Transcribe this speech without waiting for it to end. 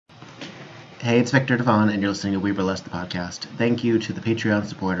Hey, it's Victor Devon, and you're listening to We Burlesque, the podcast. Thank you to the Patreon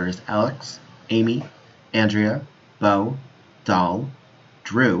supporters Alex, Amy, Andrea, Bo, Doll,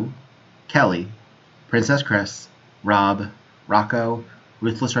 Drew, Kelly, Princess Chris, Rob, Rocco,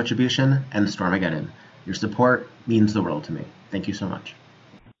 Ruthless Retribution, and Stormageddon. Your support means the world to me. Thank you so much.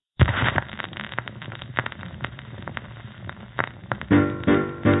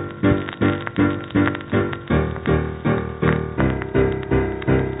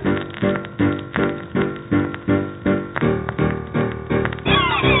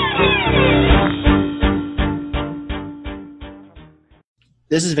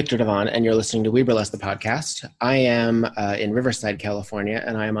 This is Victor Devon, and you're listening to We Burlesque, the podcast. I am in Riverside, California,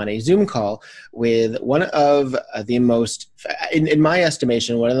 and I am on a Zoom call with one of the most, in my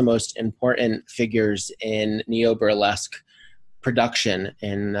estimation, one of the most important figures in Neoburlesque production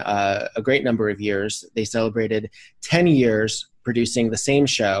in a great number of years. They celebrated 10 years producing the same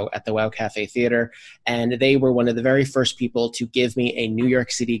show at the Wow Cafe Theater, and they were one of the very first people to give me a New York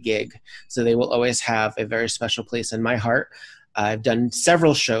City gig. So they will always have a very special place in my heart. I've done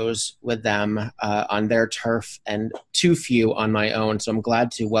several shows with them on their turf and too few on my own. So I'm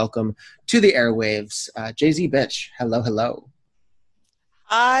glad to welcome to the airwaves, JZ Bich. Hello, hello.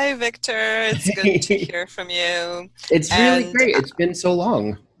 Hi, Victor. It's good to hear from you. It's really great. It's been so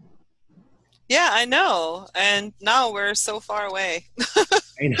long. Yeah, I know. And now we're so far away.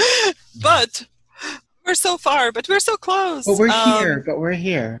 I know. But we're so far, but we're so close. But we're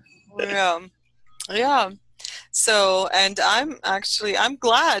here. Yeah. So, and I'm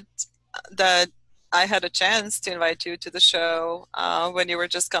glad that I had a chance to invite you to the show when you were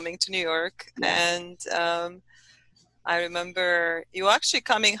just coming to New York. Yeah. And I remember you actually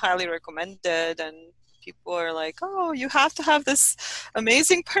coming highly recommended, and people are like, oh, you have to have this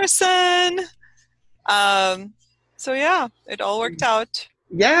amazing person. So yeah, it all worked out.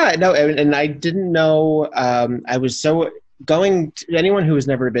 Yeah, no, and I didn't know, I was so going to anyone who has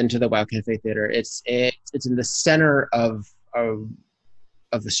never been to the Wow Cafe Theater. It's in the center of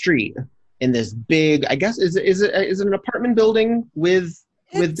the street in this big, I guess, is it an apartment building with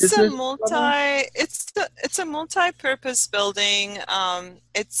it's a multi-purpose building. Well,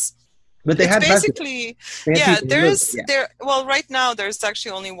 right now there's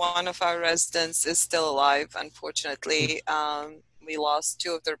actually only one of our residents is still alive, unfortunately. We lost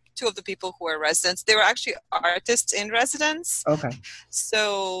two of the people who were residents. They were actually artists in residence. Okay.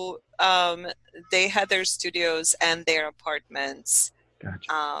 So they had their studios and their apartments.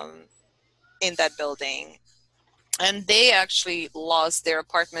 Gotcha. In that building. And they actually lost their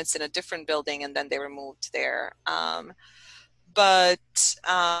apartments in a different building, and then they were moved there.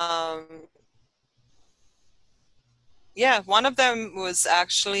 One of them was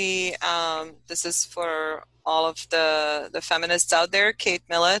actually, this is for all of the feminists out there, Kate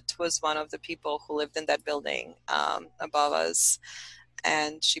Millett was one of the people who lived in that building above us,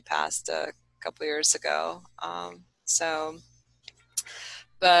 and she passed a couple years ago.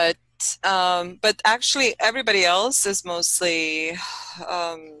 But actually everybody else is mostly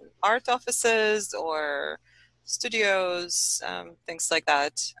art offices or studios, things like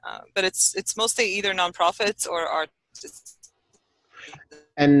that. But it's mostly either nonprofits or artists.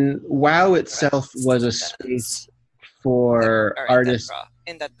 And WOW itself was a space for artists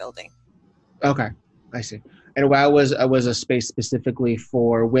in that building. Okay, I see. And WOW was a space specifically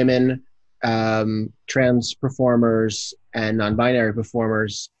for women, trans performers, and non-binary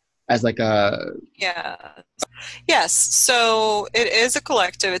performers. As like a... Yes. So it is a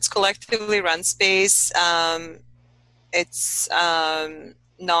collective. It's collectively run space. It's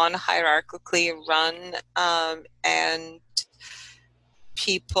non-hierarchically run, and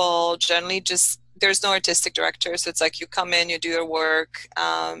people generally there's no artistic director. So it's like you come in, you do your work,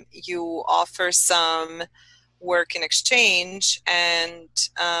 you offer some work in exchange, and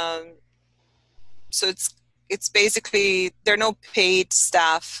so it's basically, there are no paid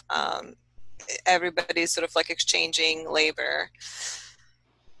staff. Everybody's sort of like exchanging labor.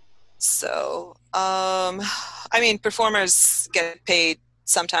 So, performers get paid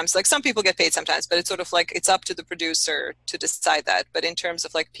sometimes. Like some people get paid sometimes, but it's sort of like it's up to the producer to decide that. But in terms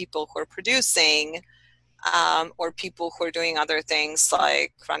of like people who are producing, or people who are doing other things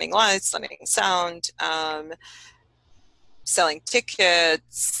like running lights, running sound, selling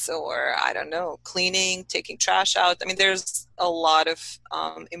tickets, or I don't know, cleaning, taking trash out. I mean, there's a lot of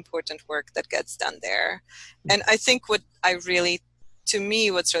important work that gets done there. And I think what's really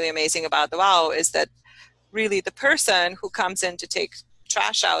amazing about the WOW is that really the person who comes in to take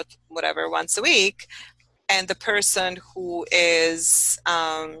trash out, whatever, once a week, and the person who is,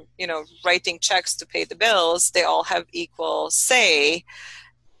 writing checks to pay the bills, they all have equal say.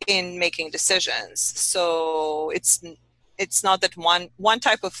 in making decisions. So it's not that one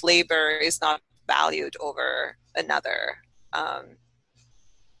type of labor is not valued over another.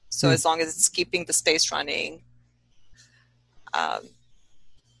 So as long as it's keeping the space running,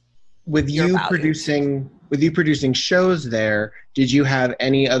 with you producing shows there, did you have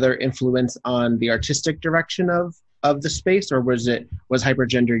any other influence on the artistic direction of the space, or was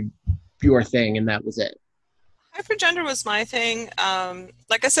Hypergender your thing and that was it? Hypergender was my thing.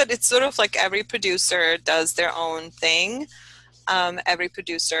 Like I said, it's sort of like every producer does their own thing. Every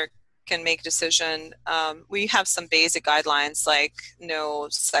producer can make decision. We have some basic guidelines like no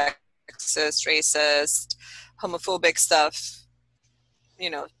sexist, racist, homophobic stuff,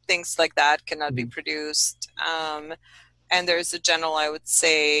 things like that cannot be produced. And there's a general, I would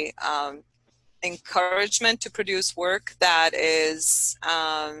say, encouragement to produce work that is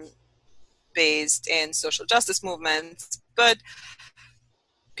based in social justice movements. But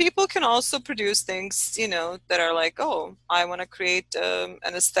people can also produce things, that are like, oh, I want to create an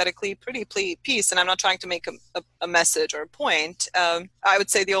aesthetically pretty piece, and I'm not trying to make a message or a point. I would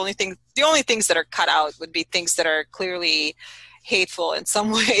say the only things that are cut out would be things that are clearly hateful in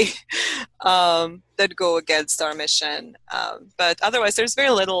some way, that go against our mission. But otherwise, there's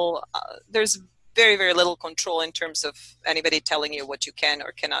very little. There's very, very little control in terms of anybody telling you what you can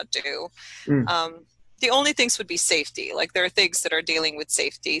or cannot do. The only things would be safety. Like there are things that are dealing with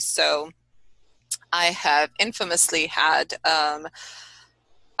safety. So I have infamously had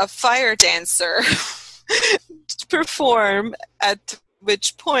a fire dancer perform, at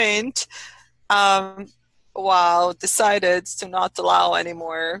which point WoW decided to not allow any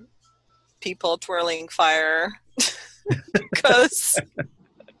more people twirling fire because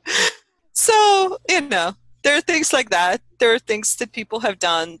so there are things like that. There are things that people have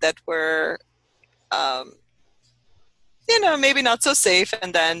done that were maybe not so safe,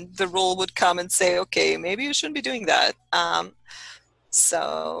 and then the rule would come and say, okay, maybe you shouldn't be doing that.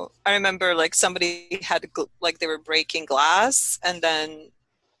 So I remember like somebody had like they were breaking glass, and then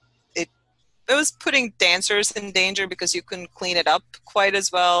it was putting dancers in danger because you couldn't clean it up quite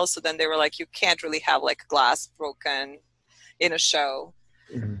as well. So then they were like, you can't really have like glass broken in a show.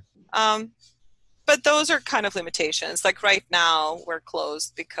 But those are kind of limitations. Like right now we're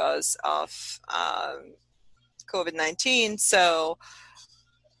closed because of COVID-19. So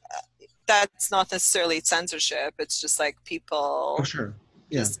that's not necessarily censorship. It's just like people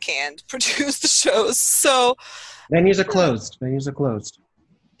just can't produce the shows. So venues are closed.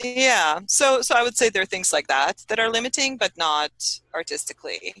 Yeah. So I would say there are things like that are limiting, but not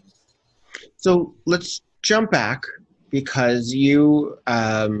artistically. So let's jump back, because you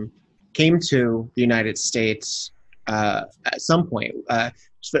came to the United States at some point.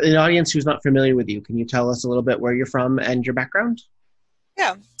 For an audience who's not familiar with you, can you tell us a little bit where you're from and your background?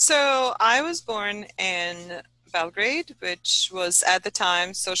 Yeah. So I was born in Belgrade, which was at the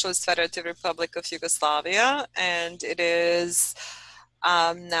time Socialist Federative Republic of Yugoslavia, and it is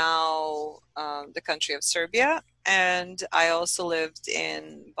now the country of Serbia. And I also lived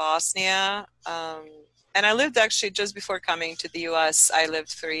in Bosnia, and I lived actually just before coming to the U.S. I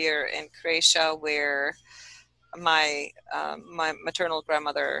lived for a year in Croatia, where my maternal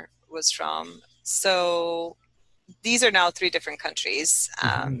grandmother was from. So these are now 3 different countries.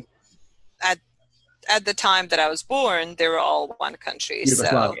 At the time that I was born, they were all one country.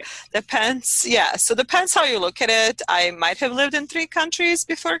 Yugoslavia. So depends. Yeah. So depends how you look at it. I might have lived in 3 countries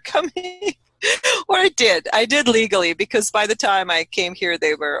before coming, or I did legally, because by the time I came here,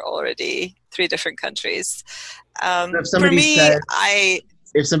 they were already 3 different countries. If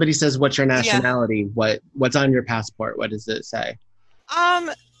somebody says, what's your nationality, what's on your passport? What does it say?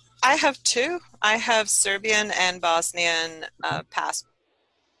 I have 2. I have Serbian and Bosnian passports.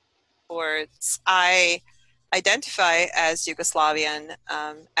 I identify as Yugoslavian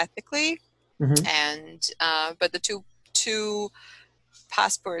ethnically, and but the two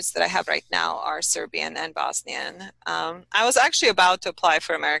passports that I have right now are Serbian and Bosnian. I was actually about to apply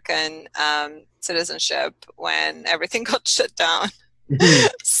for American citizenship when everything got shut down.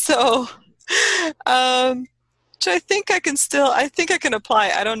 So, which I think I can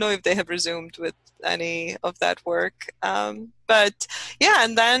apply. I don't know if they have resumed with any of that work. But yeah,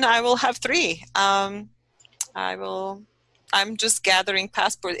 and then I will have 3. I'm just gathering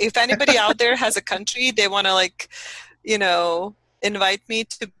passports. If anybody out there has a country they want to invite me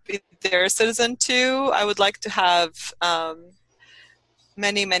to be their citizen too, I would like to have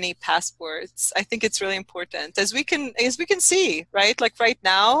many passports. I think it's really important, as we can see, right? Like right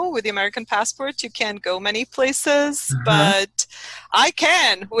now with the American passport, you can't go many places, but I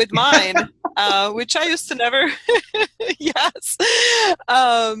can with mine. which I used to never. Yes.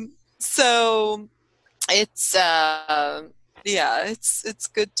 So it's yeah, it's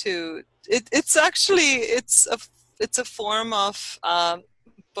good to it's actually it's a form of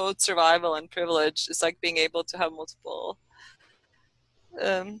both survival and privilege. It's like being able to have multiple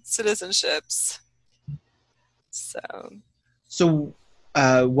citizenships. So,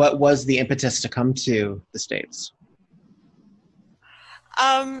 what was the impetus to come to the States?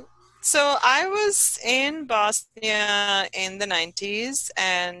 So I was in Bosnia in the 90s,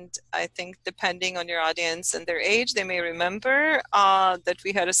 and I think depending on your audience and their age, they may remember that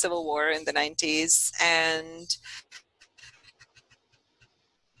we had a civil war in the 90s, and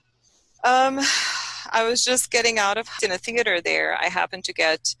I was just getting out of in a theater there. I happened to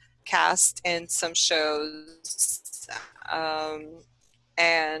get cast in some shows,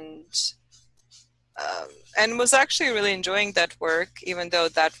 and was actually really enjoying that work, even though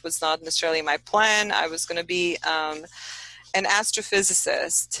that was not necessarily my plan. I was going to be an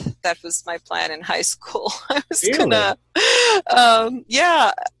astrophysicist. That was my plan in high school. I was Really? gonna,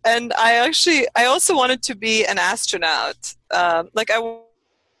 yeah. And I also wanted to be an astronaut. Like I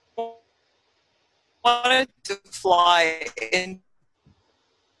wanted to fly in.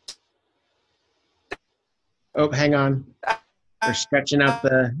 Oh, hang on. We're stretching out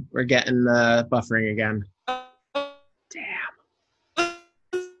we're getting the buffering again. Damn.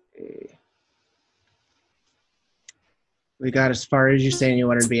 Okay. We got as far as you saying you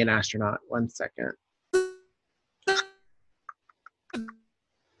wanted to be an astronaut. 1 second.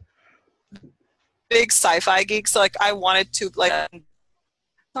 Big sci-fi geek, so like I wanted to like.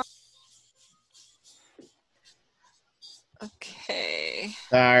 Okay.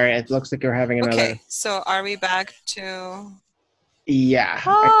 Sorry, it looks like you're having another. Okay, so are we back to? Yeah.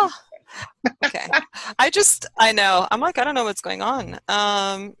 Oh, okay. I know. I'm like, I don't know what's going on.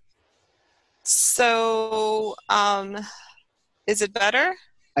 Is it better?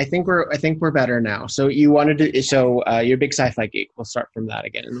 I think we're better now. So you wanted to. So you're a big sci-fi geek. We'll start from that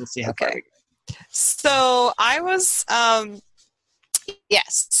again, and we'll see how far we go. So I was.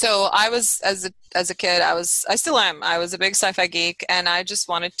 Yes. So I was as a kid. I still am. I was a big sci-fi geek, and I just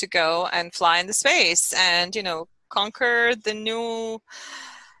wanted to go and fly into space, and conquer the new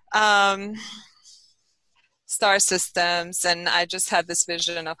star systems. And I just had this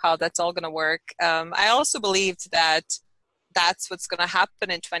vision of how that's all going to work. I also believed that that's what's going to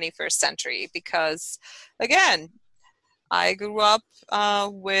happen in 21st century because, again, I grew up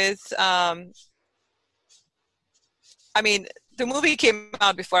with. I mean, the movie came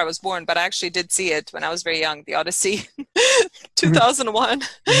out before I was born, but I actually did see it when I was very young, The Odyssey, 2001.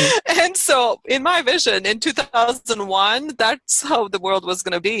 Mm-hmm. And so in my vision, in 2001, that's how the world was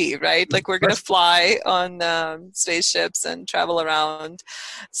going to be, right? Like we're going to fly on spaceships and travel around.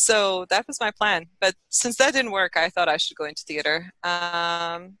 So that was my plan. But since that didn't work, I thought I should go into theater.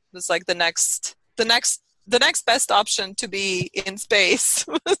 It was like the next best option to be in space.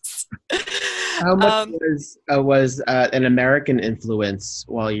 How much was an American influence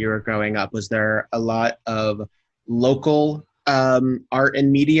while you were growing up? Was there a lot of local art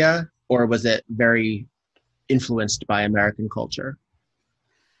and media, or was it very influenced by American culture?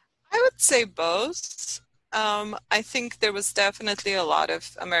 I would say both. I think there was definitely a lot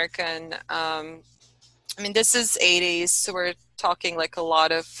of American. I mean, this is 80s, so we're talking like a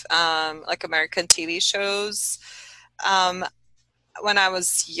lot of like American TV shows. When I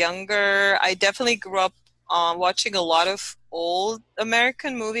was younger, I definitely grew up watching a lot of old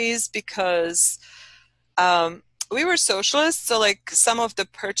American movies because we were socialists. So like some of the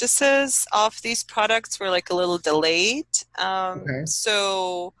purchases of these products were like a little delayed. Okay.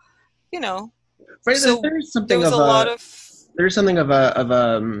 So, right, so there's something there's something of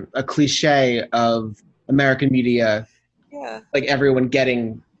a cliche of American media. Yeah. Like everyone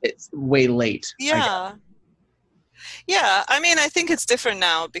getting it way late. Yeah. Yeah, I mean, I think it's different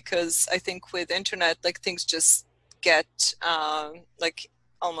now because I think with internet, like things just get like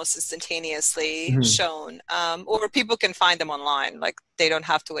almost instantaneously shown, or people can find them online. Like they don't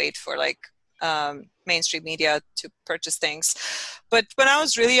have to wait for like mainstream media to purchase things. But when I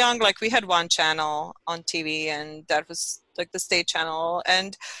was really young, like we had one channel on TV, and that was like the state channel.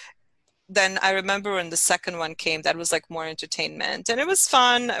 And then I remember when the second one came, that was like more entertainment, and it was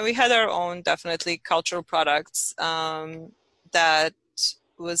fun. We had our own definitely cultural products that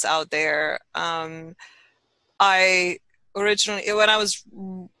was out there. I originally, when I was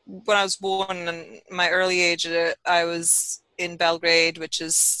born in my early age, I was in Belgrade, which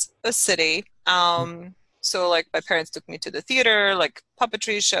is a city. So like my parents took me to the theater, like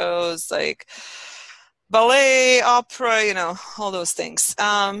puppetry shows, like ballet, opera, all those things.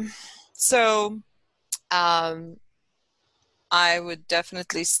 So um, I would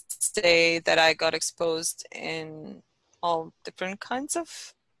definitely say that I got exposed in all different kinds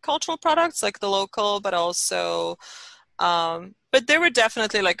of cultural products, like the local, but also, but there were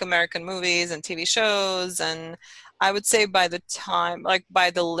definitely like American movies and TV shows. And I would say by the time, like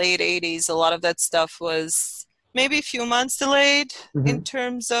by the late 80s, a lot of that stuff was maybe a few months delayed in Hmm.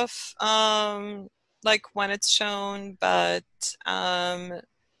 terms of like when it's shown, but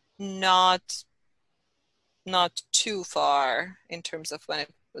not not too far in terms of when it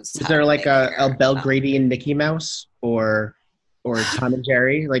was Was there like happening a here. Belgradian Mickey Mouse or Tom and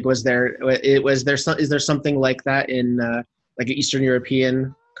Jerry? Like, was there some is there something like that in like an Eastern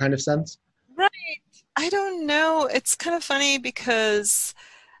European kind of sense? Right. I don't know. It's kind of funny because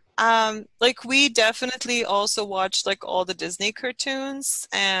like we definitely also watched like all the Disney cartoons,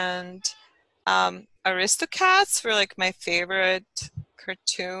 and Aristocats were like my favorite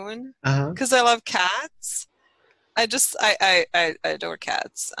cartoon Uh-huh. because I love cats. I adore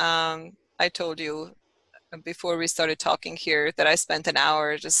cats. I told you before we started talking here that I spent an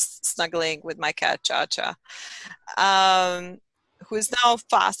hour just snuggling with my cat Cha-Cha, um, who is now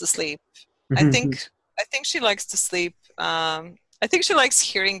fast asleep. I think I think she likes to sleep. I think she likes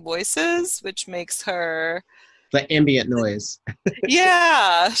hearing voices, which makes her, The ambient noise.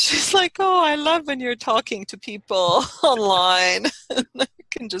 yeah, she's like, oh, I love when you're talking to people online. I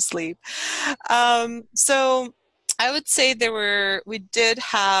can just sleep. So I would say we did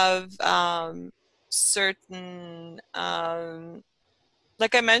have certain,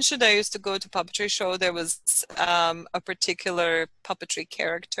 like I mentioned, I used to go to puppetry show. There was a particular puppetry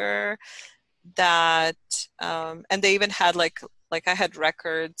character that, and they even had like I had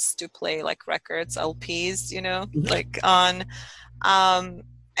records to play, like records, LPs, Mhm. like on, um,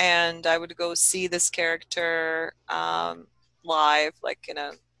 and I would go see this character live, like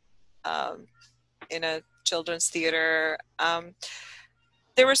um, in a children's theater.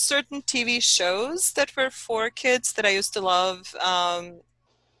 There were certain TV shows that were for kids that I used to love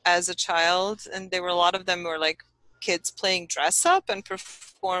as a child, and there were a lot of them were like kids playing dress up and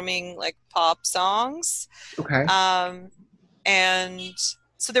performing like pop songs. Okay. Um, and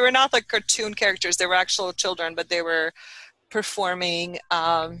so they were not like cartoon characters, they were actual children, but they were performing.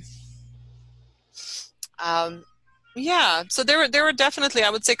 Um, yeah, so there were definitely, I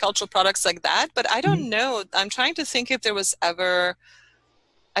would say, cultural products like that, but I Mhm. don't know. I'm trying to think if there was ever.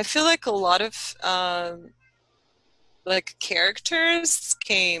 I feel like a lot of like characters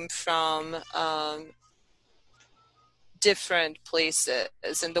came from different places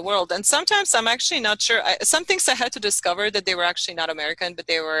in the world, and sometimes I'm actually not sure. Some things I had to discover that they were actually not American, but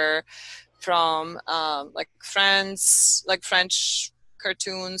they were from like France, like French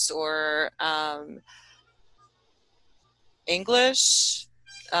cartoons, or English.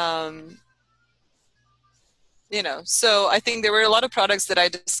 Um, so I think there were a lot of products that I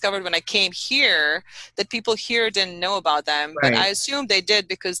discovered when I came here that people here didn't know about them, but I Right. assumed they did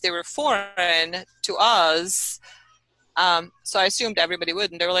because they were foreign to us. So I assumed everybody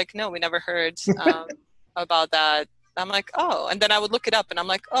would, and they were like, no, we never heard about that. I'm like, oh, and then I would look it up, and I'm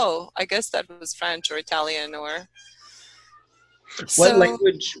like, oh, I guess that was French or Italian or What so.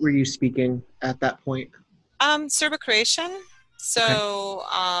 language were you speaking at that point? Serbo-Croatian. Okay. So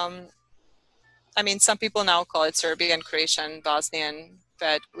I mean, some people now call it Serbian, Croatian, Bosnian,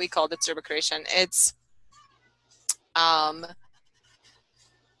 but we called it Serbo-Croatian. It's um,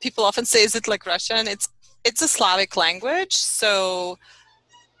 people often say, is it like Russian? It's a Slavic language, so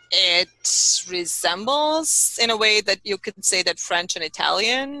it resembles in a way that you could say that French and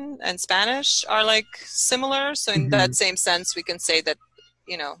Italian and Spanish are like similar. So in Hmm. that same sense, we can say that,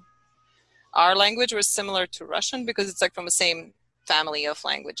 you know, our language was similar to Russian because it's like from the same family of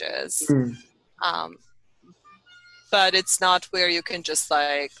languages. Mm. Um, but it's not where you can just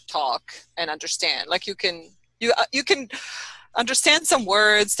like talk and understand. Like you can understand some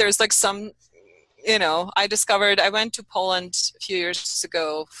words. There's like some, I went to Poland a few years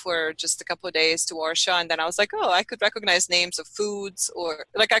ago for just a couple of days to Warsaw, and then I was like, oh, I could recognize names of foods, or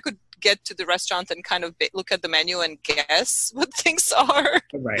like I could get to the restaurant and kind of look at the menu and guess what things are.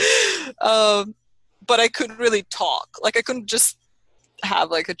 Right. um, but I couldn't really talk. Like I couldn't just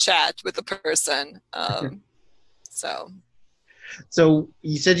have like a chat with a person. So So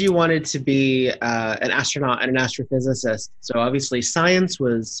you said you wanted to be an astronaut and an astrophysicist. So obviously science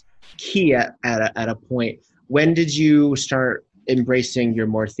was key at a point. When did you start embracing your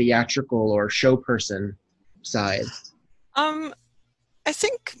more theatrical or show person side? um, I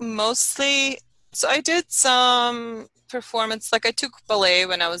think mostly, so I did some performance, like I took ballet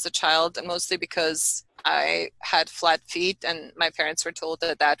when I was a child, and mostly because I had flat feet, and my parents were told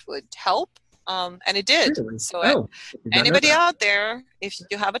that that would help, and it did. Really? So Oh, I did not know anybody that. out there, if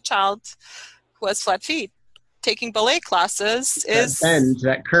you have a child who has flat feet, taking ballet classes That is, bend,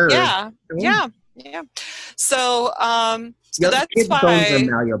 that curve. yeah, Oh. yeah, yeah. So, so Yeah, that's kids' bones are why,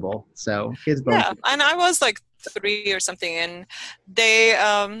 malleable, so kids' bones. yeah. And I was like 3 or something, and they,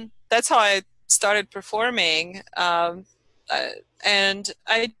 that's how I started performing. And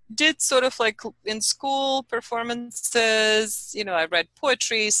I did sort of like in school performances, you know, I read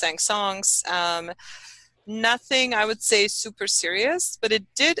poetry, sang songs, nothing I would say super serious, but it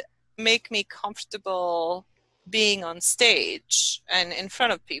did make me comfortable being on stage and in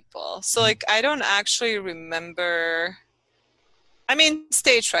front of people. So like I don't actually remember, I mean,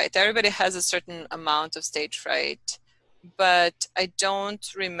 stage fright, everybody has a certain amount of stage fright, but I don't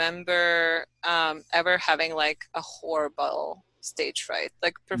remember ever having like a horrible stage fright.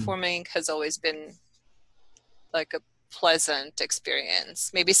 Like performing has always been like a pleasant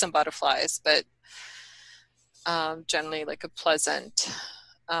experience, maybe some butterflies, but generally like a pleasant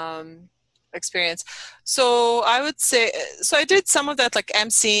experience. So I would say, so I did some of that, like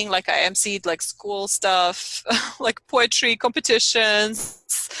emceeing, like I emceed like school stuff, like poetry competitions.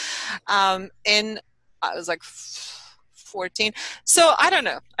 And I was like 14. So I don't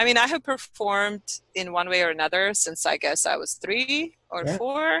know. I mean, I have performed in one way or another since I guess I was 3 or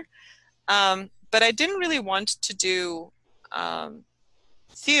 4. But I didn't really want to do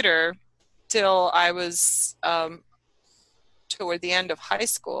theater till I was toward the end of high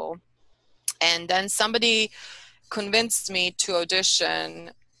school. And then somebody convinced me to audition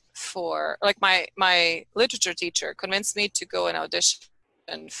for, like my literature teacher convinced me to go and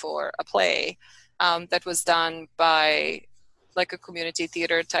audition for a play that was done by like a community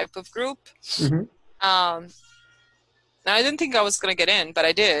theater type of group. Mm-hmm. Now I didn't think I was going to get in, but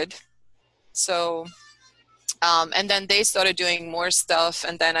I did. So, and then they started doing more stuff,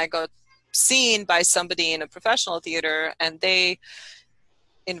 and then I got seen by somebody in a professional theater, and they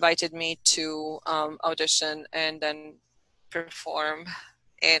invited me to audition and then perform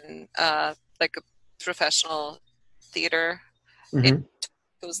in like a professional theater in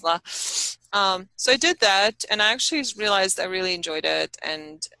Tuzla. So I did that, and I actually realized I really enjoyed it.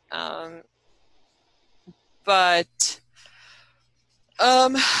 And but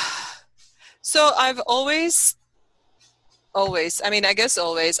so I've always, I mean, I guess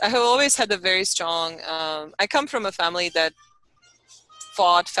always, I have always had a very strong. I come from a family that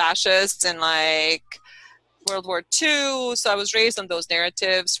fought fascists in like World War II. So I was raised on those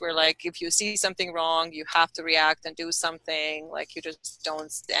narratives where like if you see something wrong, you have to react and do something. Like you just don't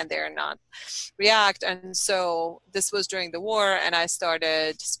stand there and not react. And so this was during the war, and I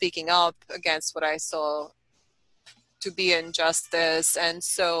started speaking up against what I saw to be injustice. And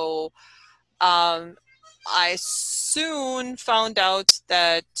so I soon found out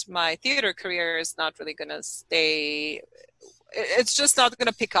that my theater career is not really going to stay. It's just not going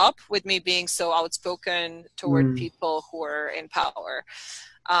to pick up with me being so outspoken toward people who are in power.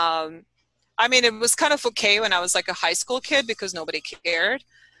 I mean, it was kind of okay when I was like a high school kid because nobody cared.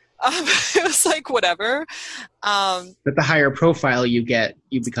 It was like whatever. But the higher profile you get,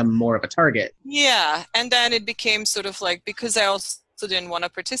 you become more of a target. Yeah, and then it became sort of like, because I also didn't want to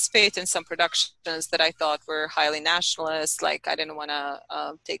participate in some productions that I thought were highly nationalist, like I didn't want to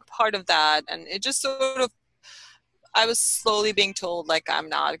take part of that, and it just sort of, I was slowly being told like I'm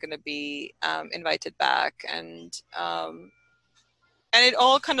not going to be invited back, and it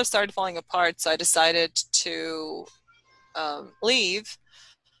all kind of started falling apart. So I decided to leave.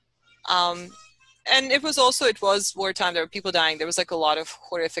 And it was wartime. There were people dying. There was like a lot of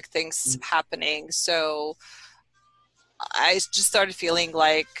horrific things happening. So I just started feeling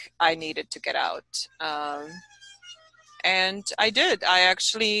like I needed to get out. And I did. I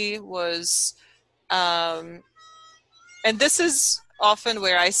actually was, and this is often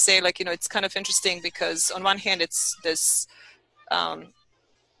where I say, like, you know, it's kind of interesting because on one hand, it's this, I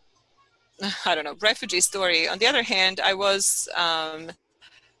don't know, refugee story. On the other hand, I was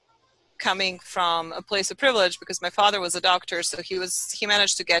coming from a place of privilege because my father was a doctor, so he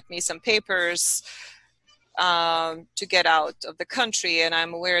managed to get me some papers to get out of the country, and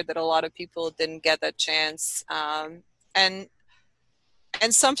I'm aware that a lot of people didn't get that chance. And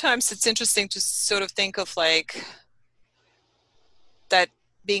sometimes it's interesting to sort of think of like that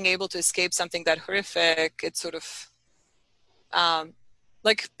being able to escape something that horrific, it's sort of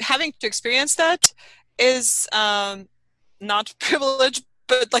like having to experience that is not privilege,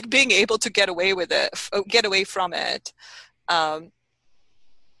 but like being able to get away with it, get away from it.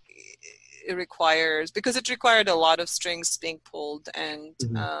 It required a lot of strings being pulled, and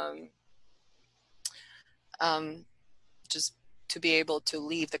just to be able to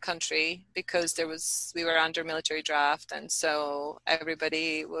leave the country, because we were under military draft, and so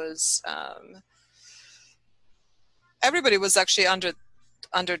everybody was actually under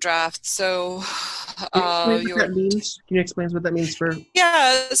draft. So Can you explain what that means for?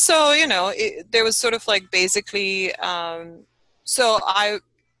 Yeah, so there was sort of like basically so I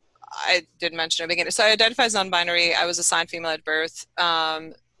did mention at the beginning. So I identify as non-binary. I was assigned female at birth.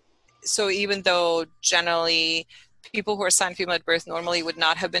 So even though generally people who are assigned female at birth normally would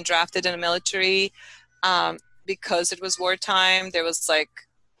not have been drafted in the military, because it was wartime, there was like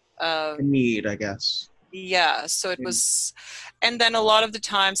a need, I guess. Yeah, so it was, and then a lot of the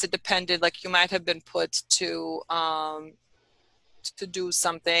times it depended. Like you might have been put to do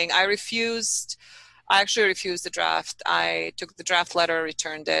something. I actually refused the draft. I took the draft letter,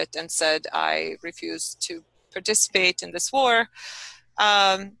 returned it, and said I refused to participate in this war.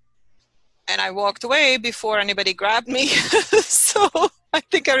 And I walked away before anybody grabbed me. So I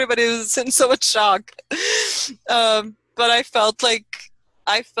think everybody was in so much shock. But I felt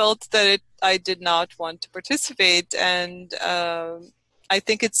that I did not want to participate. And I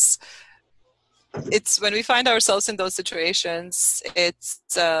think it's when we find ourselves in those situations, it's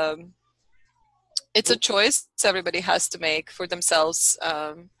a choice everybody has to make for themselves,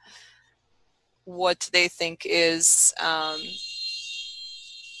 what they think is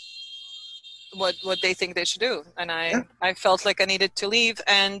what they think they should do. And I felt like I needed to leave,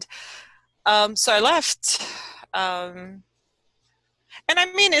 and so I left. And I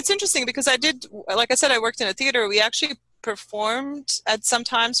mean, it's interesting because like I said, I worked in a theater. We actually performed at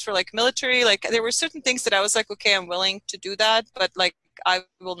sometimes for like military. Like there were certain things that I was like, okay, I'm willing to do that, but like I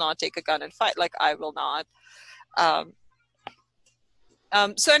will not take a gun and fight. Like I will not.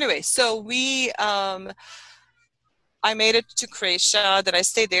 So anyway, so I made it to Croatia. Then I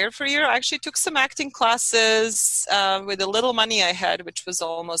stayed there for a year. I actually took some acting classes with the little money I had, which was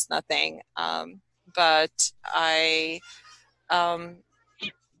almost nothing. But I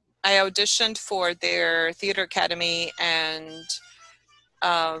auditioned for their theater academy and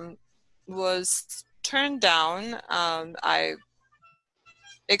was turned down. I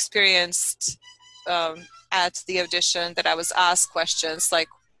experienced at the audition that I was asked questions like,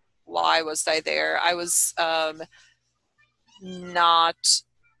 why was I there? I was not,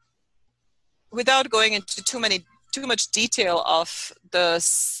 without going into too much detail of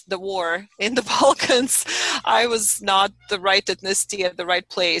the war in the Balkans, I was not the right ethnicity at the right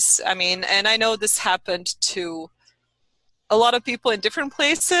place. I mean, and I know this happened to a lot of people in different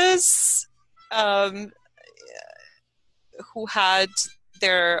places who had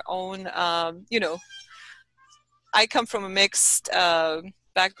their own, I come from a mixed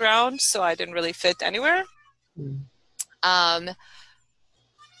background, so I didn't really fit anywhere.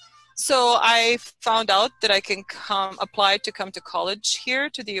 So I found out that I can apply to come to college here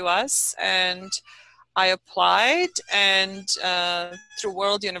to the US, and I applied and through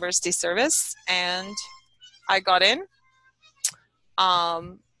World University Service, and I got in.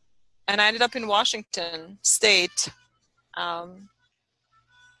 And I ended up in Washington State.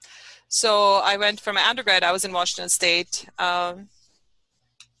 So I went from undergrad, I was in Washington State,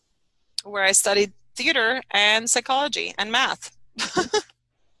 where I studied theater and psychology and math.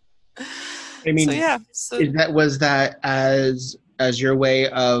 I mean, so, yeah. Was that as your way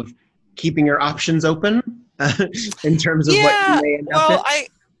of keeping your options open in terms of what you may end up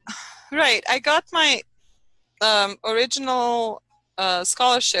in? I got my original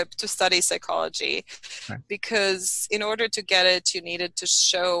scholarship to study psychology, because in order to get it, you needed to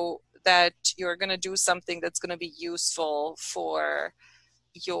show that you're going to do something that's going to be useful for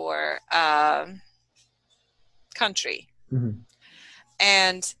your country. Mm-hmm.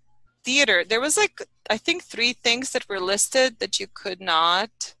 And theater, there was like, I think 3 things that were listed that you could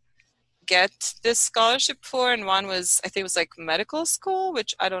not get this scholarship for, and one was, I think it was like medical school,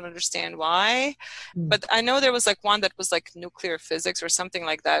 which I don't understand why, but I know there was like one that was like nuclear physics or something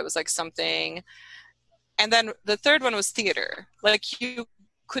like that. It was like something, and then the third one was theater. Like you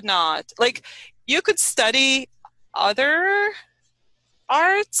could not, like you could study other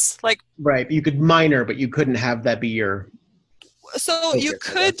arts, like you could minor, but you couldn't have that be your. So you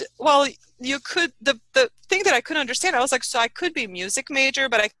could, well, you could, the thing that I couldn't understand, I was like, so I could be music major,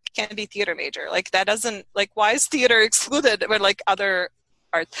 but I can't be theater major. Like that doesn't, like, why is theater excluded when like other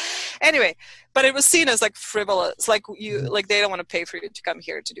arts? Anyway, but it was seen as like frivolous, like like they don't want to pay for you to come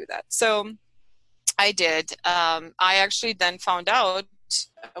here to do that. So I did. I actually then found out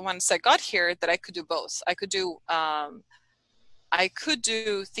once I got here that I could do both. I could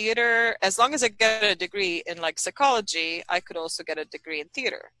do theater, as long as I get a degree in like psychology, I could also get a degree in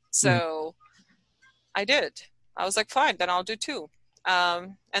theater. So I did. I was like, fine, then I'll do 2.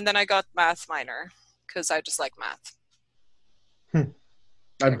 And then I got math minor because I just like math.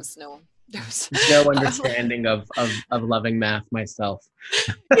 There was no understanding of loving math myself.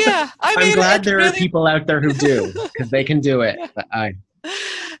 Yeah, I I'm mean, glad there are people out there who do, because they can do it. But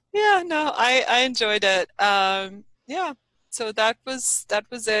yeah, no, I enjoyed it. Yeah, so that was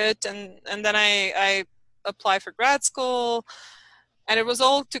it, and then I applied for grad school, and it was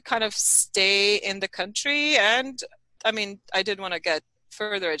all to kind of stay in the country. And I mean, I did want to get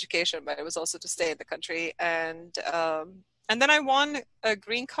further education, but it was also to stay in the country. And then I won a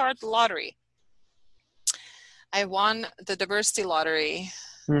green card lottery. I won the diversity lottery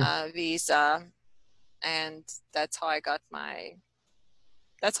visa, and that's how I got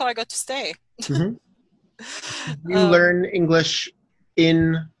to stay. Mm-hmm. You learn English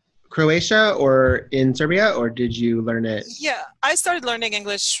in Croatia or in Serbia, or did you learn it? Yeah, I started learning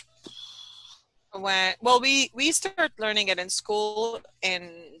English we started learning it in school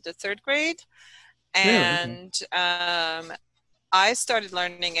in the 3rd grade, and I started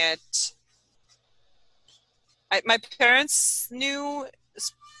learning it. My parents knew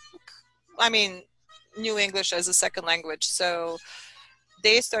English as a second language, so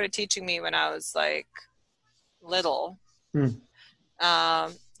they started teaching me when I was like little.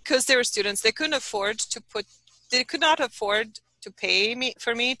 Because they were students, they could not afford to pay me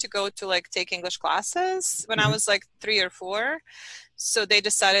to go to like take English classes when I was like 3 or 4. So they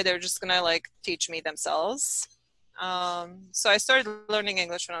decided they were just gonna like teach me themselves. So I started learning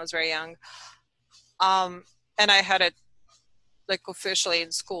English when I was very young. And I had it like officially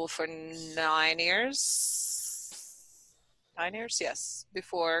in school for 9 years. 9 years, yes,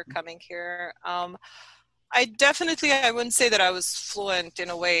 before coming here. I wouldn't say that I was fluent in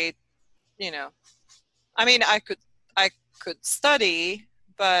a way, I mean, I could study,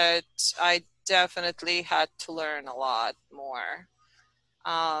 but I definitely had to learn a lot more.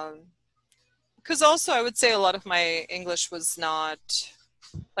 Because also I would say a lot of my English was not,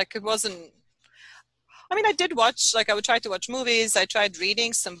 like, it wasn't, I mean, I did watch, like, I would try to watch movies. I tried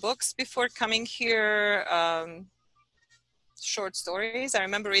reading some books before coming here, short stories. I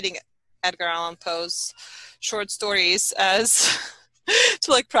remember reading Edgar Allan Poe's short stories as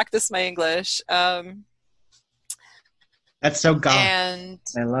to like practice my English. That's so goth. And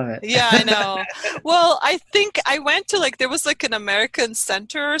I love it. Yeah, I know. Well, I think I went to like, there was like an American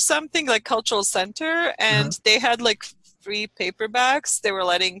center or something, like cultural center, and they had like free paperbacks they were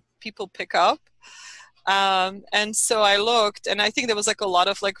letting people pick up. And so I looked, and I think there was like a lot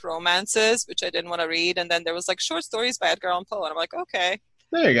of like romances, which I didn't want to read. And then there was like short stories by Edgar Allan Poe. And I'm like, okay,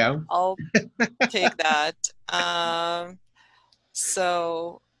 there you go. I'll take that.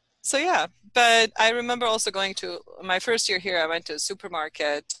 So yeah, but I remember also going to my first year here, I went to a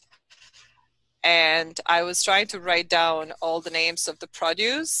supermarket, and I was trying to write down all the names of the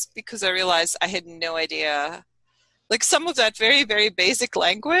produce because I realized I had no idea, like some of that very, very basic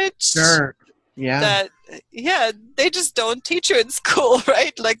language. Sure. Yeah. They just don't teach you in school,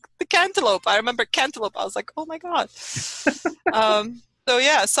 right? Like the cantaloupe. I remember cantaloupe. I was like, oh my God. So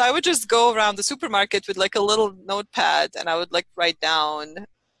I would just go around the supermarket with like a little notepad, and I would like write down,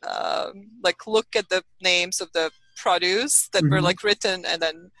 like look at the names of the produce that were like written, and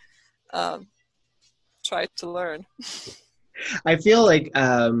then try to learn. I feel like,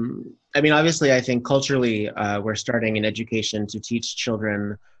 I mean, obviously, I think culturally, we're starting in education to teach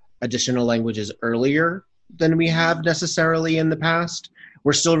children additional languages earlier than we have necessarily in the past.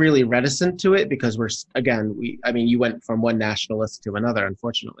 We're still really reticent to it because you went from one nationalist to another,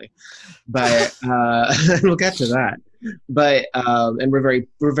 unfortunately, but we'll get to that. But and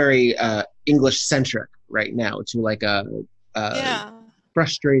we're very English centric right now, to like a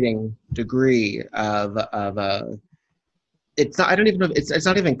frustrating degree of it's not. I don't even know. It's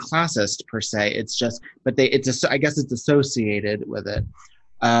not even classist per se. It's just, but I guess it's associated with it.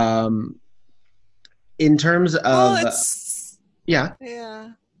 In terms of yeah.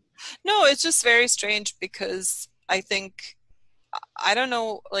 No, it's just very strange because I think, I don't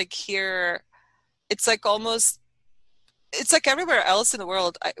know, like here, it's like almost, it's like everywhere else in the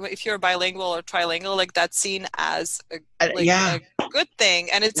world, if you're bilingual or trilingual, like that's seen as a good thing.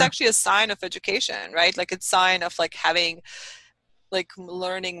 And it's actually a sign of education, right? Like it's a sign of like having, like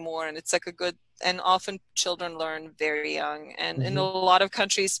learning more. And it's like a good, and often children learn very young. And in a lot of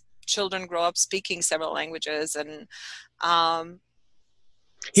countries, children grow up speaking several languages. And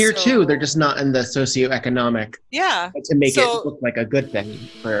here too, they're just not in the socioeconomic to make it look like a good thing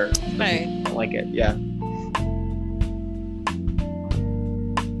for people to like it. Yeah.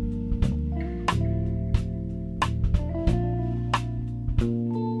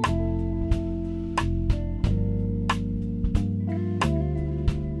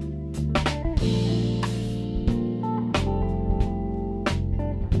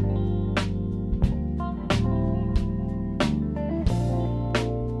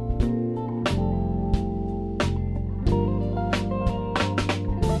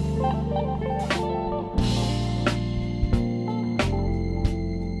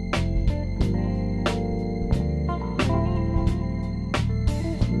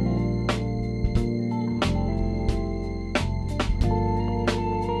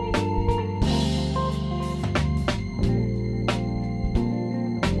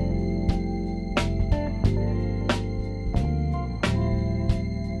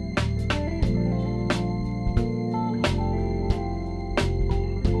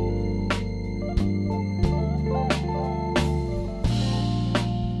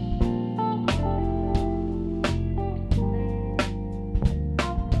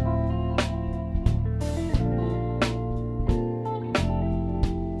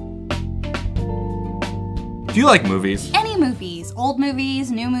 Do you like movies? Any movies. Old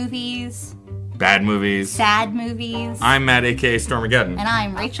movies, new movies. Bad movies. Sad movies. I'm Matt, a.k.a. Stormageddon. And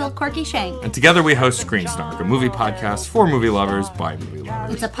I'm Rachel Corky Shank. And together we host Screen Snark, a movie podcast for movie lovers by movie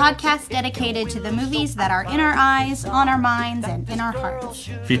lovers. It's a podcast dedicated to the movies that are in our eyes, on our minds, and in our hearts.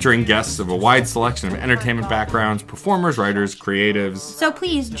 Featuring guests of a wide selection of entertainment backgrounds, performers, writers, creatives. So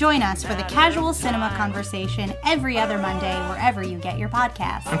please join us for the casual cinema conversation every other Monday wherever you get your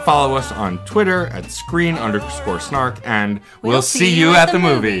podcasts. And follow us on Twitter at screen_snark, and we'll see you at the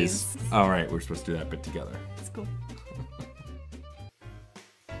movies. All right, we're supposed to do that bit together. That's cool.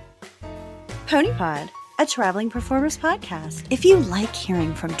 PonyPod, a traveling performers podcast. If you like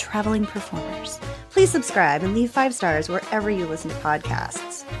hearing from traveling performers, please subscribe and leave 5 stars wherever you listen to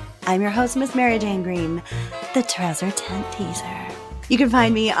podcasts. I'm your host, Miss Mary Jane Green, the Trouser Tent Teaser. You can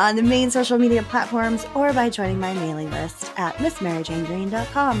find me on the main social media platforms or by joining my mailing list at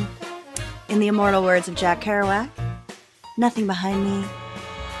missmaryjanegreen.com. In the immortal words of Jack Kerouac, nothing behind me,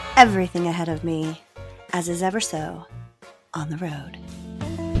 everything ahead of me, as is ever so, on the road.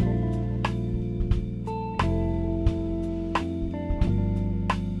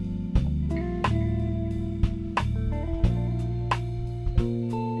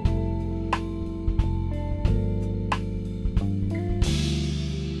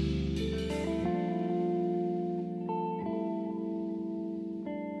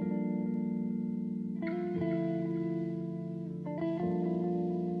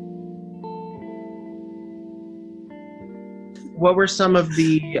 What were some of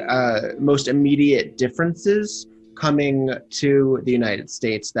the most immediate differences coming to the United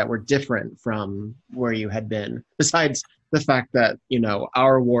States that were different from where you had been, besides the fact that, you know,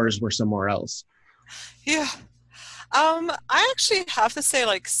 our wars were somewhere else? Yeah. I actually have to say,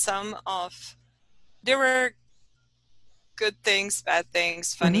 like, there were good things, bad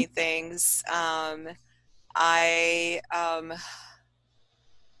things, funny things.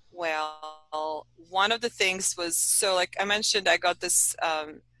 Well, one of the things was, so like I mentioned, I got this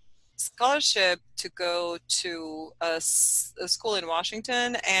scholarship to go to a school in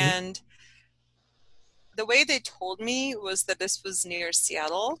Washington, and the way they told me was that this was near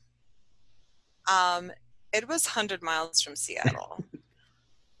Seattle. It was 100 miles from Seattle.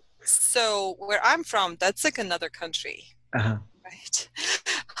 So where I'm from, that's like another country, right?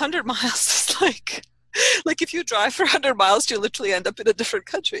 100 miles is like if you drive for 100 miles, you literally end up in a different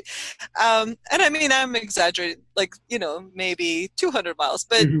country. And I mean, I'm exaggerating, like, you know, maybe 200 miles,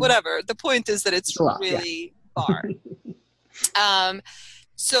 but whatever. The point is that it's really far.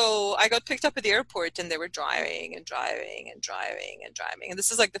 So I got picked up at the airport, and they were driving. And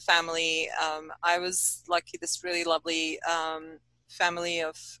this is like the family. I was lucky, this really lovely family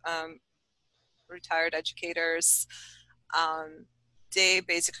of retired educators. They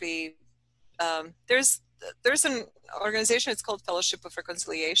basically, there's an organization, it's called Fellowship of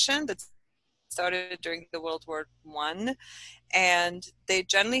Reconciliation, that started during the World War I, and they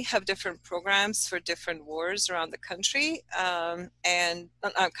generally have different programs for different wars around the country, and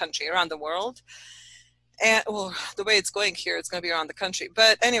around the world. And well, the way it's going here, it's going to be around the country.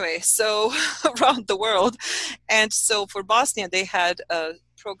 But anyway, so around the world. And so for Bosnia, they had a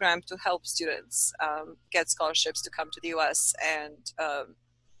program to help students get scholarships to come to the U.S. and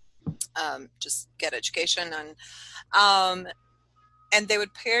just get education. And they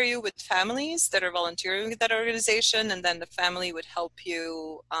would pair you with families that are volunteering with that organization, and then the family would help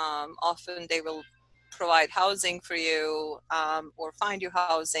you. Often they will provide housing for you, or find you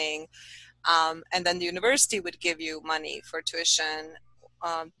housing. And then the university would give you money for tuition.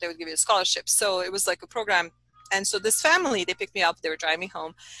 They would give you a scholarship. So it was like a program. And so this family, they picked me up. They were driving me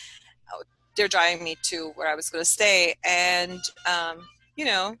home. They're driving me to where I was going to stay. And, you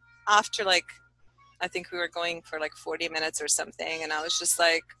know, after like, I think we were going for like 40 minutes or something. And I was just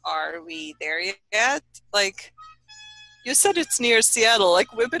like, are we there yet? Like, you said it's near Seattle.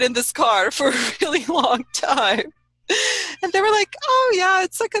 Like, we've been in this car for a really long time. And they were like, oh yeah,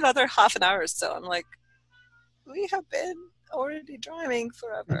 it's like another half an hour or so. I'm like, we have been already driving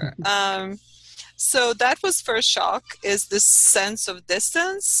forever. So that was first shock, is this sense of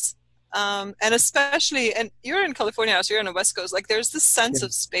distance. And especially, and you're in California, so you're on the West Coast, like there's this sense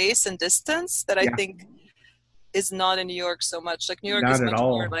of space and distance that I think is not in New York so much. Like New York not is at much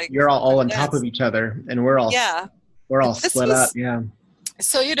all. more like, you're all on top of each other, and we're all split up. Yeah.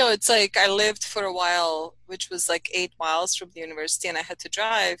 So, you know, it's like I lived for a while, which was like 8 miles from the university, and I had to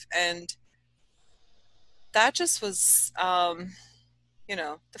drive. And that just was, you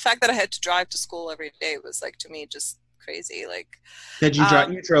know, the fact that I had to drive to school every day was like, to me, just crazy. Like, did you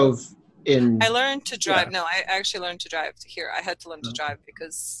drive? You drove in. I learned to drive. No, I actually learned to drive here. I had to learn to drive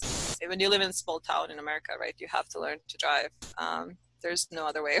because when you live in a small town in America, right, you have to learn to drive. There's no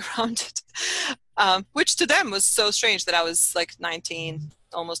other way around it. Which to them was so strange that I was like 19,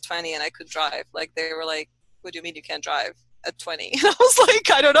 almost 20, and I could drive. Like they were like, "What do you mean you can't drive at 20?" And I was like,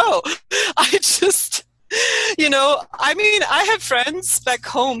 "I don't know. I just, I mean, I have friends back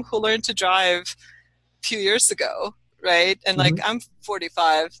home who learned to drive a few years ago, right? And like I'm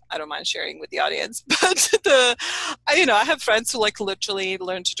 45. I don't mind sharing with the audience, but I have friends who like literally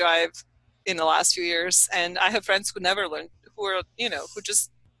learned to drive in the last few years, and I have friends who never learned, who are, who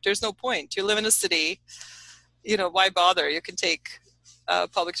just, there's no point. You live in a city, why bother? You can take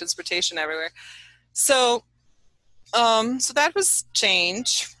public transportation everywhere. So, so that was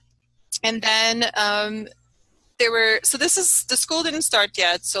change. And then the school didn't start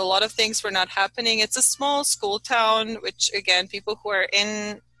yet, so a lot of things were not happening. It's a small school town, which again, people who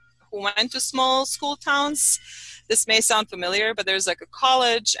went to small school towns, this may sound familiar, but there's like a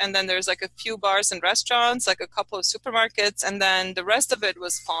college, and then there's like a few bars and restaurants, like a couple of supermarkets, and then the rest of it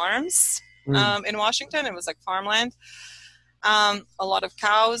was farms. In Washington. It was like farmland, a lot of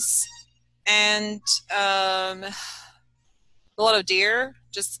cows, and a lot of deer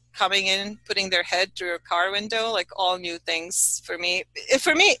just coming in, putting their head through a car window, like all new things for me.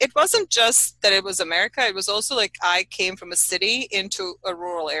 It wasn't just that it was America. It was also like I came from a city into a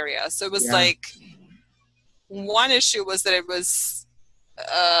rural area. So it was like, one issue was that it was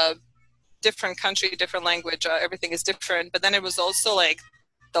a different country, different language, everything is different. But then it was also like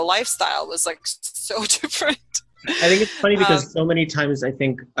the lifestyle was like so different. I think it's funny because so many times I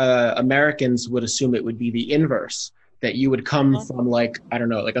think Americans would assume it would be the inverse, that you would come from like, I don't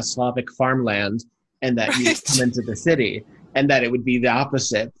know, like a Slavic farmland, and that you would come into the city, and that it would be the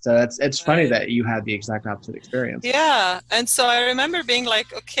opposite. So it's funny that you had the exact opposite experience. Yeah. And so I remember being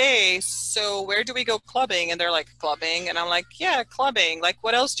like, okay, so where do we go clubbing? And they're like, clubbing. And I'm like, yeah, clubbing. Like,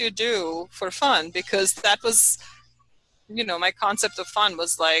 what else do you do for fun? Because that was, my concept of fun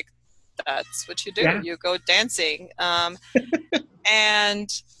was like, that's what you do. Yeah. You go dancing. And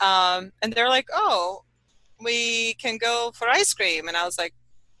they're like, oh, we can go for ice cream. And I was like,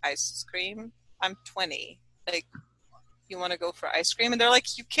 ice cream? I'm 20. Like, you want to go for ice cream? And they're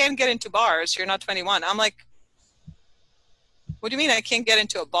like, you can't get into bars. You're not 21. I'm like, what do you mean I can't get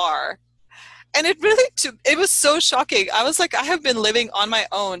into a bar? And it was so shocking. I was like, I have been living on my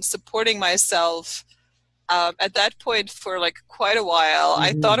own, supporting myself at that point for like quite a while.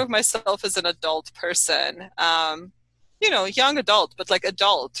 I thought of myself as an adult person, young adult, but like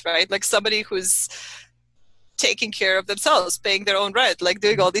adult, right? Like somebody who's taking care of themselves, paying their own rent, like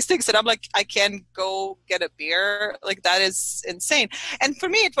doing all these things. And I'm like, I can't go get a beer. Like that is insane. And for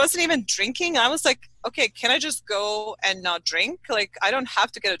me, it wasn't even drinking. I was like, okay, can I just go and not drink? Like, I don't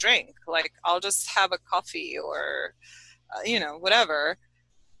have to get a drink. Like, I'll just have a coffee or, whatever.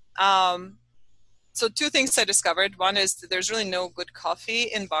 So two things I discovered. One is that there's really no good coffee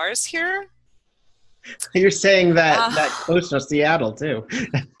in bars here. You're saying that close to Seattle too.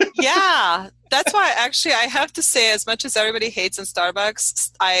 Yeah, that's why actually I have to say, as much as everybody hates in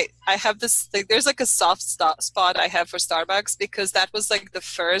Starbucks, I have this, like, there's like a soft spot I have for Starbucks, because that was like the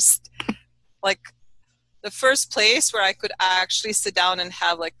first place where I could actually sit down and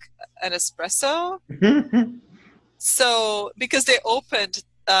have like an espresso. So because they opened,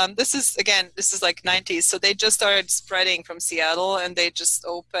 this is like 90s, so they just started spreading from Seattle, and they just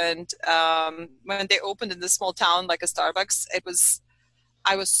opened, when they opened in this small town like a Starbucks,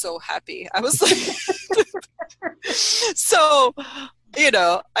 I was so happy. I was like, so,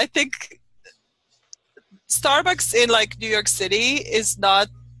 I think Starbucks in like New York City is not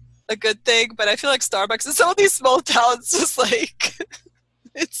a good thing, but I feel like Starbucks in some of these small towns is like,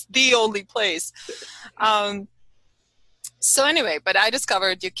 it's the only place. So anyway, but I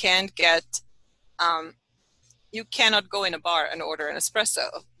discovered you cannot go in a bar and order an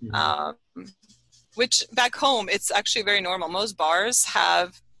espresso. Which back home, it's actually very normal. Most bars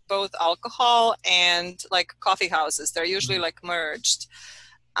have both alcohol and like coffee houses. They're usually like merged.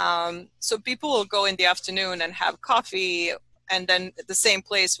 So people will go in the afternoon and have coffee, and then the same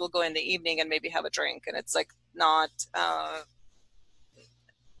place will go in the evening and maybe have a drink. And it's like not,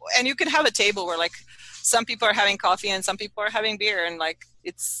 and you can have a table where like some people are having coffee and some people are having beer. And like,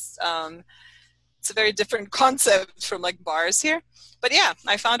 it's a very different concept from like bars here. But yeah,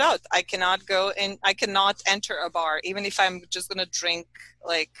 I found out I cannot enter a bar, even if I'm just going to drink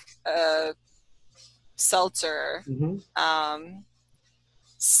like a seltzer.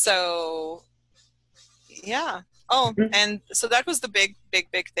 So yeah. Oh, and so that was the big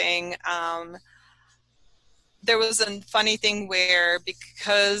thing. There was a funny thing where,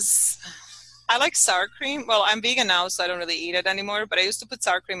 because I like sour cream. Well, I'm vegan now, so I don't really eat it anymore, but I used to put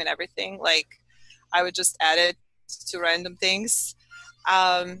sour cream in everything. Like, I would just add it to random things.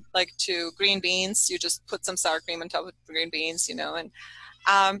 Like to green beans, you just put some sour cream on top of green beans, you know. And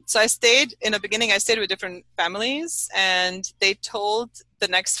so I stayed, in the beginning, I stayed with different families, and they told the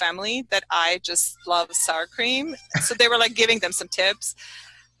next family that I just love sour cream. So they were like giving them some tips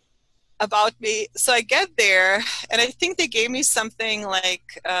about me. So I get there, and I think they gave me something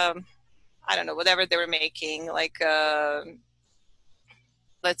like, I don't know, whatever they were making, like,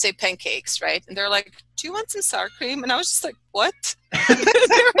 let's say pancakes, right? And they're like, do you want some sour cream? And I was just like, what?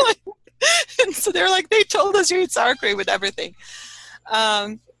 And so they're like, they told us you eat sour cream with everything.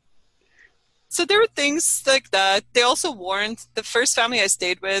 So there were things like that. They also warned, the first family I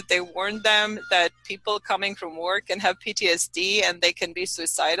stayed with, they warned them that people coming from work can have PTSD and they can be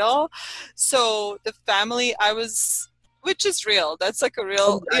suicidal. So the family I was, which is real, that's like a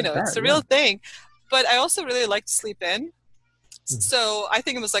real, it's a real thing. But I also really like to sleep in. So I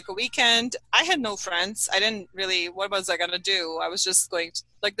think it was like a weekend. I had no friends. I didn't really, what was I going to do? I was just going to,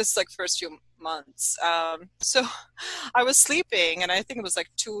 like, this is like first few months. So I was sleeping, and I think it was like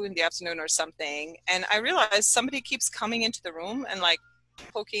 2 PM or something. And I realized somebody keeps coming into the room and like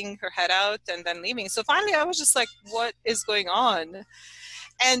poking her head out and then leaving. So finally I was just like, what is going on?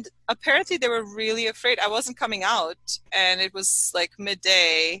 And apparently they were really afraid I wasn't coming out, and it was like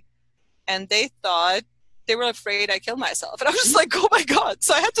midday, and they thought, they were afraid I killed myself. And I was just like, oh my God.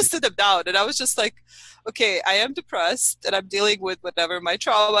 So I had to sit them down, and I was just like, okay, I am depressed and I'm dealing with whatever, my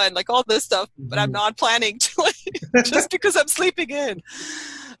trauma and like all this stuff, but I'm not planning to, like, just because I'm sleeping in.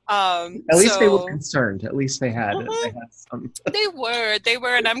 At least they were concerned. At least they had, they had some. They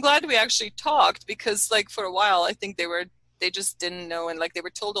were. And I'm glad we actually talked, because like for a while, I think they just didn't know. And like, they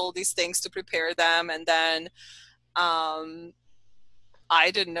were told all these things to prepare them. And then I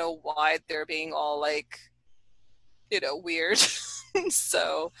didn't know why they're being all like, weird.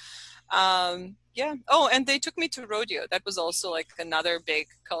 So, yeah. Oh, and they took me to rodeo. That was also like another big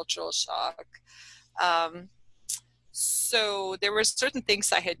cultural shock. So there were certain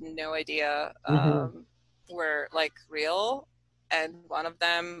things I had no idea were like real. And one of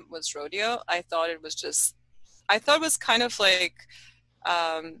them was rodeo. I thought it was kind of like,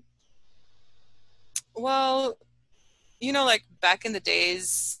 well, like back in the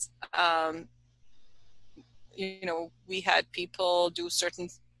days, we had people do certain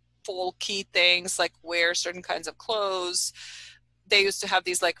folky things, like wear certain kinds of clothes. They used to have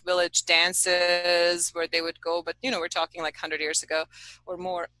these like village dances where they would go, but we're talking like 100 years ago or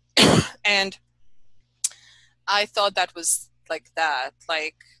more. And I thought that was like that,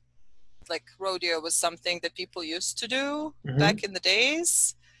 like rodeo was something that people used to do back in the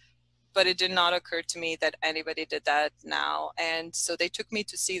days, but it did not occur to me that anybody did that now. And so they took me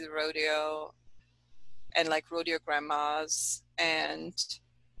to see the rodeo, and like rodeo grandmas and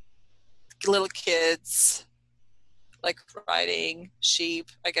little kids like riding sheep,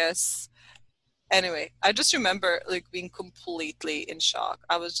 I guess. Anyway, I just remember like being completely in shock.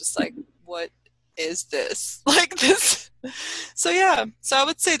 I was just like, what is this? Like this. So yeah, so I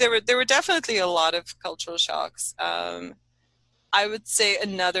would say there were definitely a lot of cultural shocks. I would say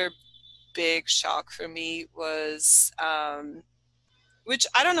another big shock for me was, which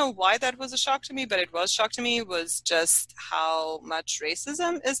I don't know why that was a shock to me, but it was a shock to me, was just how much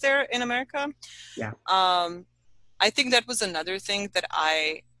racism is there in America. Yeah. I think that was another thing that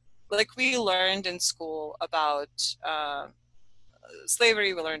we learned in school about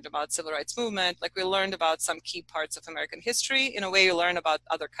slavery, we learned about civil rights movement, like we learned about some key parts of American history. In a way, you learn about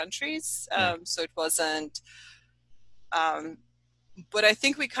other countries. So it wasn't, but I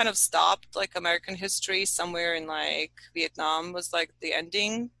think we kind of stopped like American history somewhere in like Vietnam was like the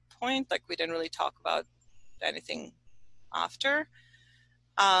ending point. Like we didn't really talk about anything after.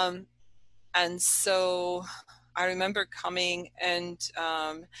 And so I remember coming and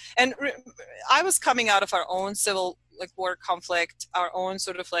I was coming out of our own civil like war conflict, our own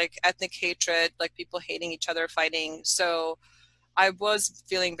sort of like ethnic hatred, like people hating each other, fighting. So I was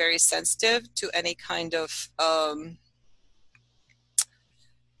feeling very sensitive to any kind of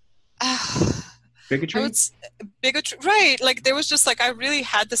bigotry, right? Like there was just like I really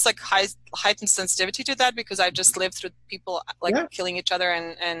had this like heightened sensitivity to that because I just lived through people like killing each other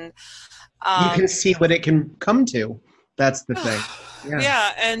and you can see what it can come to. That's the thing.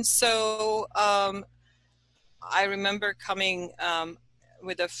 Yeah, and so I remember coming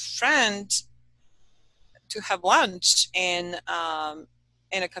with a friend to have lunch in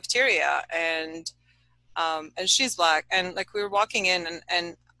a cafeteria, and she's Black, and like we were walking in,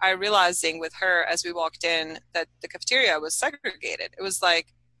 and I realizing with her as we walked in that the cafeteria was segregated. It was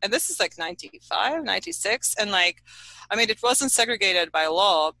like and this is like 95, 96, and like, I mean, it wasn't segregated by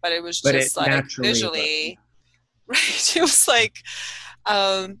law, but it was just like visually, right? It was like,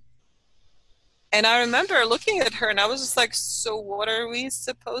 and I remember looking at her and I was just like, so what are we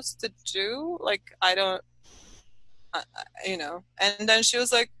supposed to do? Like, I don't, you know, and then she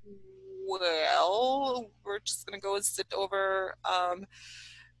was like, well, we're just going to go and sit over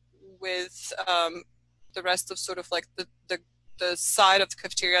with the rest of sort of like the side of the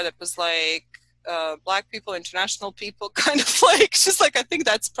cafeteria that was like Black people, international people, kind of like, she's like, I think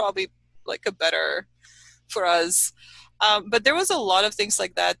that's probably like a better for us. But there was a lot of things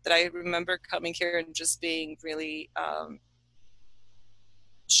like that I remember coming here and just being really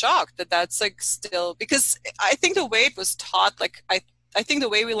shocked that that's like still, because I think the way it was taught, like I think the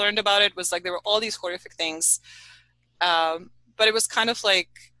way we learned about it was like there were all these horrific things, but it was kind of like,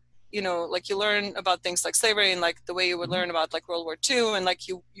 you know, like you learn about things like slavery and like the way you would learn about like World War II, and like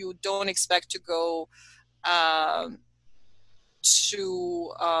you don't expect to go to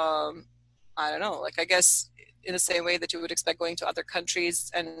I don't know, like I guess in the same way that you would expect going to other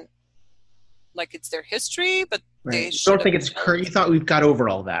countries and like it's their history, but they don't think it's current. You thought we've got over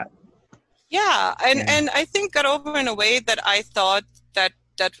all that. Yeah, and I think got over in a way that I thought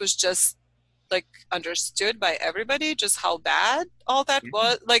that was just like understood by everybody, just how bad all that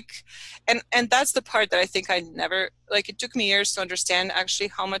was. Like, and that's the part that I think I never, like, it took me years to understand actually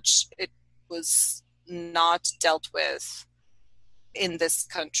how much it was not dealt with in this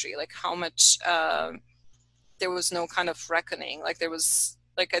country, like how much there was no kind of reckoning. Like there was,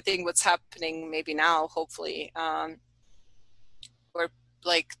 like, I think what's happening maybe now, hopefully, where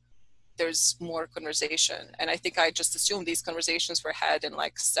like there's more conversation. And I think I just assumed these conversations were had in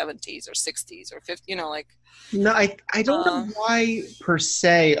like 70s or 60s or 50s, you know, like. No, I don't know why per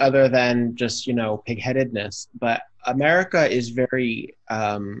se, other than just, you know, pigheadedness, but America is very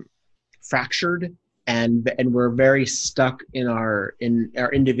fractured, and we're very stuck in our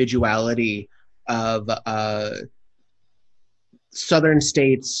individuality of southern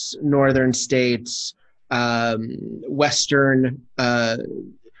states, northern states, western,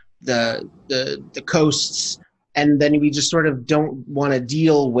 the coasts, and then we just sort of don't want to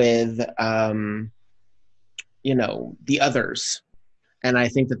deal with you know, the others. And I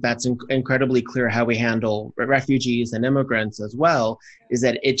think that that's incredibly clear how we handle refugees and immigrants as well, is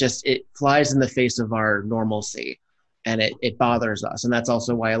that it flies in the face of our normalcy, and it bothers us. And that's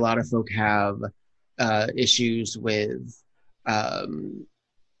also why a lot of folk have issues with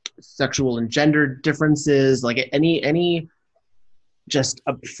sexual and gender differences, like any just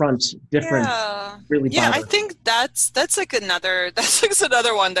upfront difference. Really bothers. I think that's like another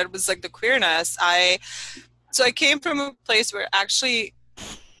one that was like the queerness. So I came from a place where actually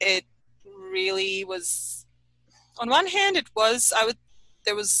it really was, on one hand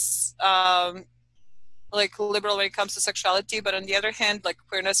there was like liberal when it comes to sexuality, but on the other hand, like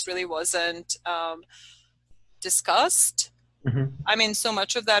queerness really wasn't discussed. Mm-hmm. I mean, so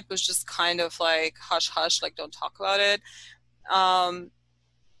much of that was just kind of like hush hush, like don't talk about it.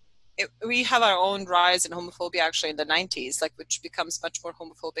 We have our own rise in homophobia actually in the 90s, like, which becomes much more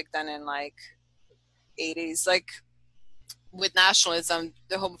homophobic than in like 80s. Like with nationalism,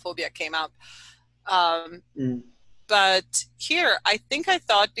 the homophobia came up. But here, I think I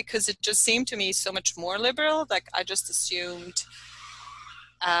thought, because it just seemed to me so much more liberal, like I just assumed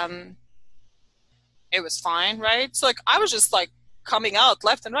it was fine, right? So like I was just like coming out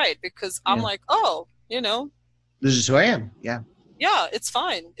left and right because I'm like, oh, you know, this is who I am. Yeah, it's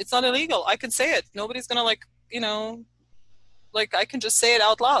fine. It's not illegal. I can say it. Nobody's gonna like, you know, like I can just say it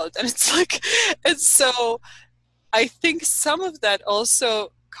out loud. And it's like, and so I think some of that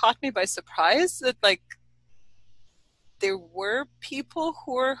also caught me by surprise, that like there were people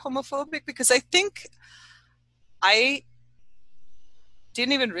who were homophobic, because I think I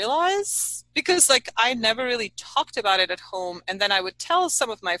didn't even realize, because like I never really talked about it at home, and then I would tell some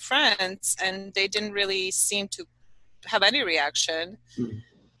of my friends and they didn't really seem to have any reaction,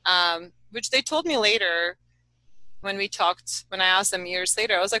 which they told me later when we talked, when I asked them years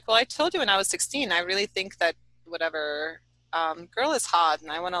later. I was like, well, I told you when I was 16, I really think that whatever girl is hot and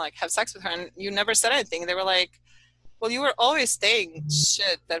I want to like have sex with her, and you never said anything. They were like, well, you were always saying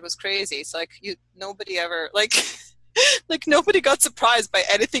shit that was crazy. So like nobody ever like like nobody got surprised by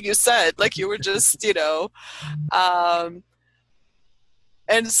anything you said. Like you were just, you know,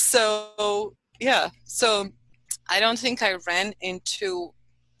 and so so I don't think I ran into,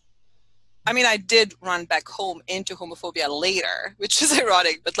 I mean, I did run back home into homophobia later, which is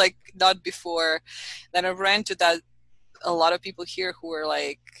ironic, but like not before. Then I ran to that, a lot of people here who were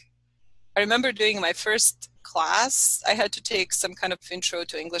like, I remember doing my first class. I had to take some kind of intro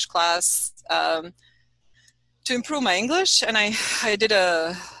to English class to improve my English, and I did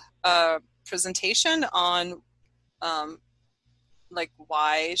a presentation on like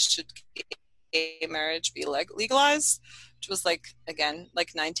why should gay marriage be legalized, which was like, again,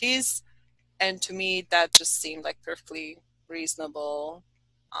 like 90s, and to me that just seemed like perfectly reasonable.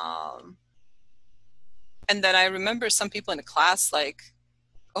 And then I remember some people in the class like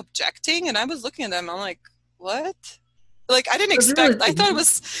objecting, and I was looking at them, I'm like, what? Like, I didn't expect, I thought it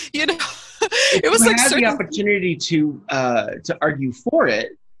was, you know, it was like the opportunity to argue for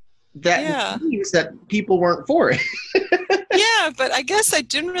it, that means that people weren't for it. Yeah, but I guess I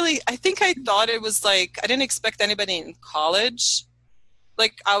didn't really, I think I thought it was like, I didn't expect anybody in college.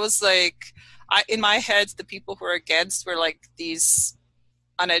 Like, I was like, in my head, the people who were against were like these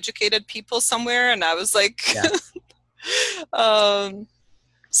uneducated people somewhere, and I was like,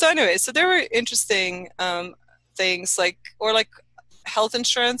 so anyway, so there were interesting things like, or like health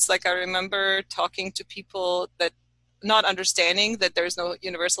insurance. Like, I remember talking to people that not understanding that there's no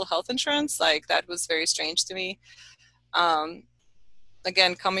universal health insurance. Like, that was very strange to me.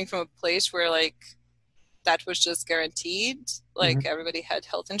 Again, coming from a place where like that was just guaranteed, like everybody had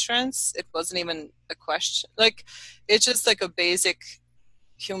health insurance. It wasn't even a question. Like, it's just like a basic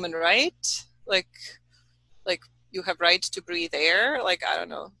human right. Like you have right to breathe air. Like, I don't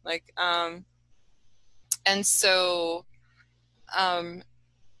know. Like, and so, and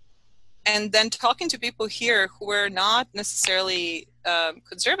then talking to people here who were not necessarily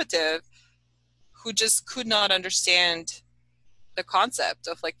conservative, who just could not understand the concept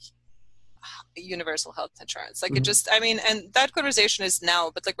of like universal health insurance. Like, it just, I mean, and that conversation is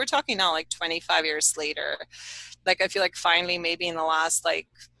now, but like, we're talking now like 25 years later. Like, I feel like finally, maybe in the last like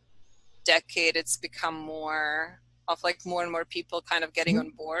decade, it's become more of like more and more people kind of getting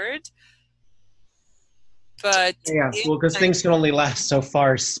on board. But yeah, well, because things can only last so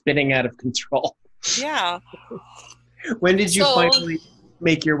far, spinning out of control. Yeah. When did you finally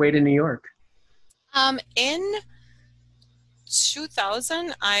make your way to New York? In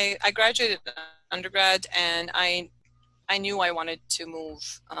 2000, I graduated undergrad, and I knew I wanted to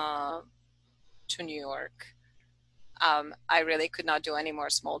move to New York. I really could not do any more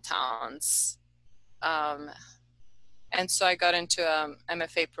small towns. And so I got into an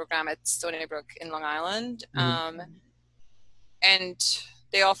MFA program at Stony Brook in Long Island. And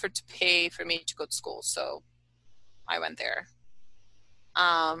they offered to pay for me to go to school, so I went there.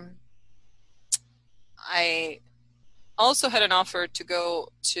 I also had an offer to go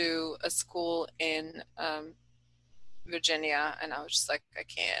to a school in Virginia, and I was just like, I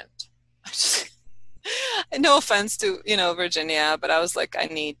can't. No offense to, you know, Virginia, but I was like, I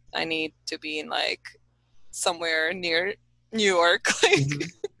need to be in like somewhere near New York. Like,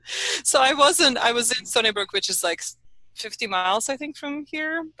 so I was in Stony Brook, which is like 50 miles, I think, from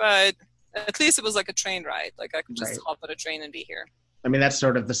here, but at least it was like a train ride. Like, I could just hop on a train and be here. I mean, that's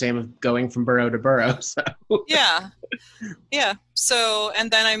sort of the same of going from borough to borough. So yeah. So,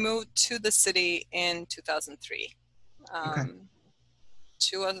 and then I moved to the city in 2003,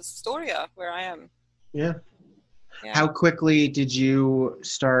 to Astoria, where I am. Yeah. How quickly did you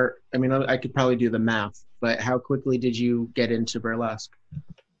start? I mean, I could probably do the math, but how quickly did you get into burlesque?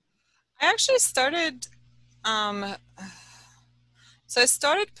 I actually started, so I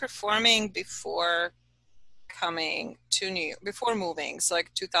started performing before coming to New York, before moving, so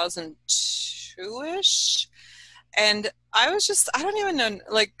like 2002-ish. And I don't even know,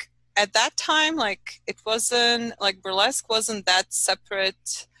 like, at that time, like, it wasn't, like, burlesque wasn't that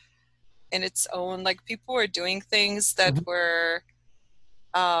separate in its own. Like, people were doing things that were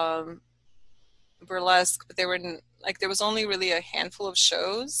burlesque, but they were like, there was only really a handful of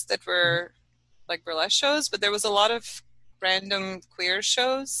shows that were like burlesque shows, but there was a lot of random queer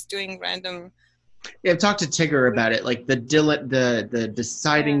shows doing random. Yeah, I've talked to Tigger about it. Like, the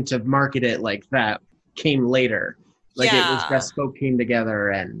deciding to market it like that came later. Like, it was just folk came together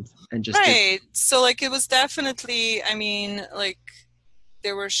and just So like, it was definitely, I mean, like,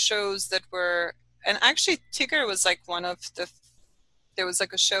 there were shows that were, and actually Tigger was like one of the, there was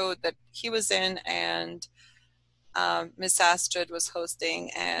like a show that he was in, and Miss Astrid was hosting,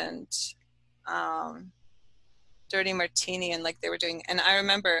 and Dirty Martini, and like they were doing, and I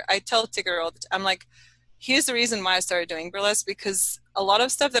remember I tell Tigger all the time, I'm like, here's the reason why I started doing burlesque, because a lot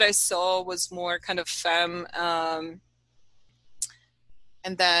of stuff that I saw was more kind of femme,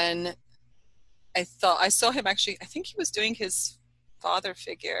 and then I saw him actually, I think he was doing his father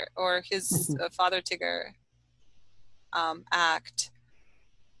figure, or his Father Tigger act,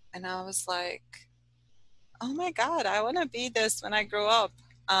 and I was like, oh my god, I want to be this when I grow up.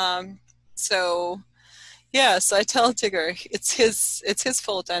 So Yeah, so I tell Tigger it's his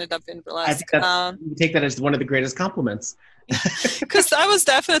fault I ended up in I burlesque. think you take that as one of the greatest compliments. Because I was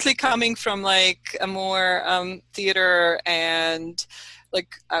definitely coming from like a more theater, and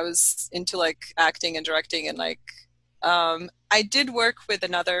like I was into like acting and directing, and like I did work with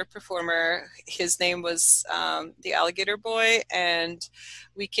another performer. His name was the Alligator Boy, and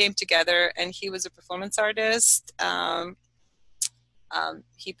we came together, and he was a performance artist.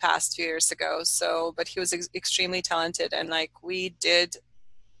 He passed 2 years ago, but he was extremely talented, and like we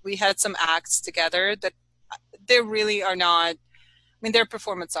had some acts together that they really are not, I mean, they're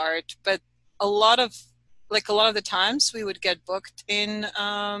performance art, but a lot of the times we would get booked in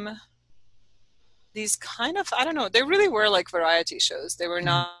these kind of, I don't know, they really were like variety shows. They were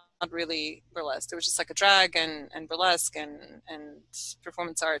not really burlesque. They were just like a drag and burlesque and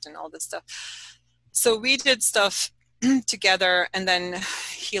performance art and all this stuff. So we did stuff together, and then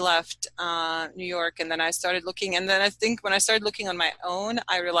he left New York, and then I started looking, and then I think when I started looking on my own,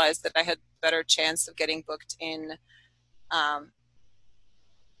 I realized that I had better chance of getting booked in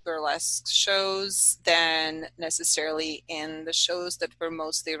burlesque shows than necessarily in the shows that were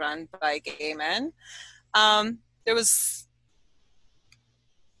mostly run by gay men. There is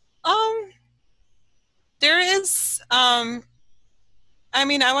I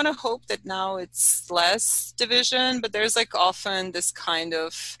mean, I want to hope that now it's less division, but there's like often this kind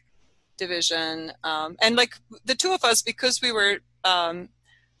of division. And like the two of us, because we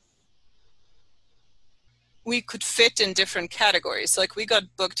could fit in different categories. So like we got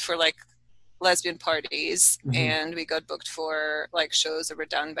booked for like lesbian parties, and we got booked for like shows that were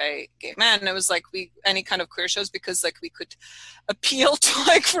done by gay men. And it was like any kind of queer shows, because like we could appeal to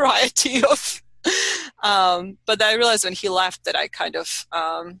like variety of but I realized when he left that I kind of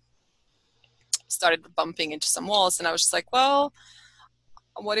started bumping into some walls, and I was just like, well,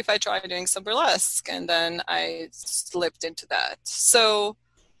 what if I try doing some burlesque? And then I slipped into that. So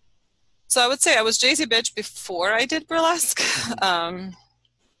I would say I was JZ Bich before I did burlesque. And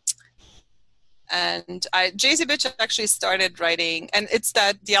JZ Bich actually started writing, and it's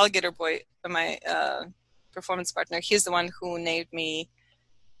that the Alligator Boy, my performance partner, he's the one who named me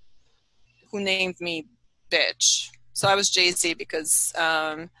Bitch. So I was JZ because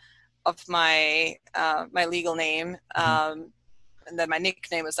of my my legal name, and then my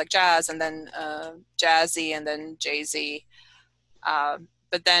nickname was like Jazz, and then Jazzy, and then JZ.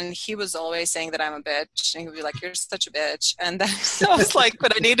 But then he was always saying that I'm a bitch, and he would be like, "You're such a bitch." And then I was like,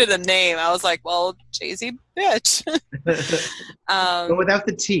 "But I needed a name." I was like, "Well, JZ Bitch." But without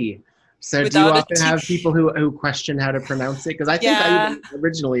the T. So do you often have people who question how to pronounce it? Because I think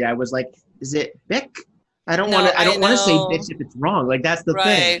originally I was like, "Is it Bick?" I don't want to say bitch if it's wrong. Like that's the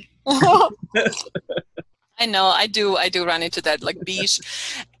thing. I know. I do run into that, like Biche,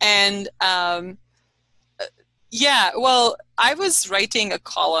 and yeah. Well, I was writing a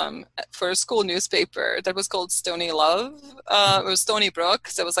column for a school newspaper that was called Stony Love. It was Stony Brook.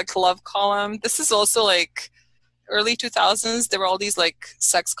 So it was like a love column. This is also like early 2000s. There were all these like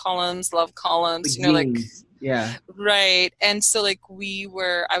sex columns, love columns, yeah, right. And so like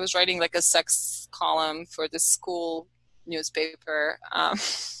I was writing like a sex column for the school newspaper,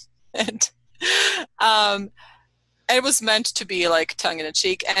 and it was meant to be like tongue in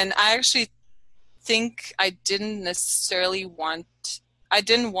cheek. And I actually think I didn't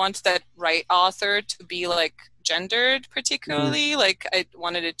want that author to be like gendered particularly. Like I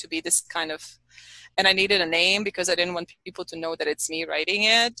wanted it to be this kind of, and I needed a name because I didn't want people to know that it's me writing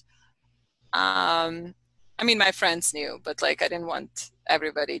it. I mean, my friends knew, but like I didn't want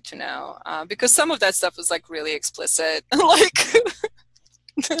everybody to know because some of that stuff was like really explicit. Like,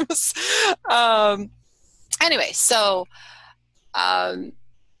 it was, anyway, so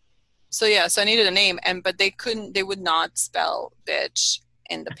yeah, so I needed a name, but they would not spell bitch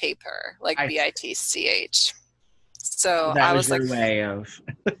in the paper, like BITCH. So that I was like, way of.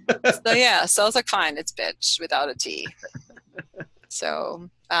 So I was like, fine, it's bitch without a T.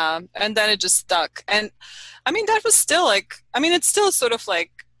 So, and then it just stuck. And I mean, that was still like, I mean, it's still sort of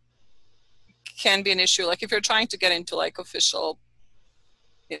like, can be an issue. Like if you're trying to get into like official,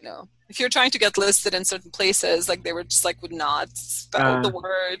 if you're trying to get listed in certain places, like they were just like, would not spell the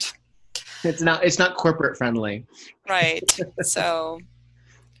word. It's not corporate friendly. Right. So,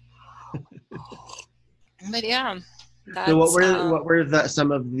 but yeah. So what were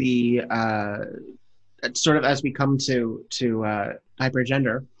some of the sort of as we come to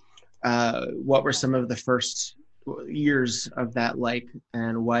hypergender, what were some of the first years of that like,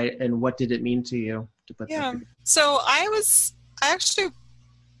 and what did it mean to you to put that together? So I actually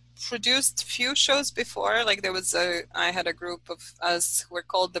produced a few shows before. Like I had a group of us who were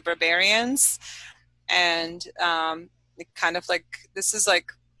called the Barbarians, and kind of like, this is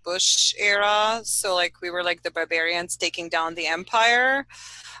like Bush era, so like we were like the barbarians taking down the empire.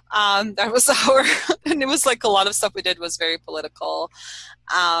 That was our, and it was like a lot of stuff we did was very political,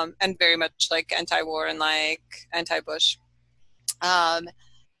 and very much like anti-war and like anti-Bush. And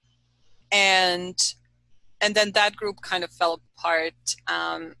then that group kind of fell apart,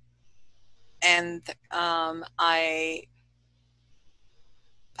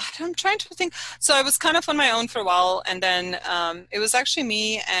 I'm trying to think. So I was kind of on my own for a while, and then it was actually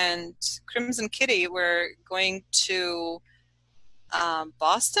me and Crimson Kitty were going to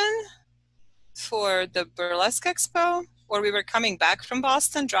Boston for the Burlesque Expo, or we were coming back from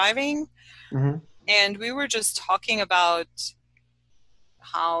Boston driving, and we were just talking about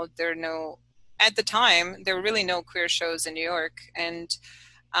how at the time, there were really no queer shows in New York, and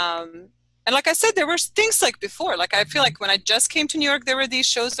like I said, there were things like before. Like I feel like when I just came to New York, there were these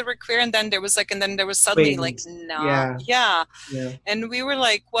shows that were queer, and then there was suddenly like yeah. And we were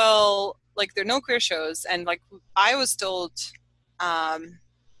like, well, like there are no queer shows, and like I was told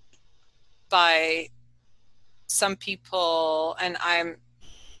by some people, and I'm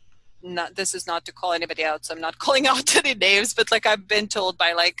not. This is not to call anybody out, so I'm not calling out any names, but like I've been told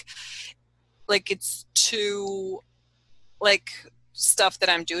by like it's too like stuff that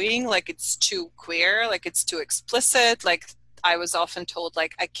I'm doing, like it's too queer, like it's too explicit. Like I was often told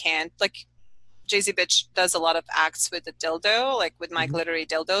like I can't, like JZ Bich does a lot of acts with a dildo, like with my glittery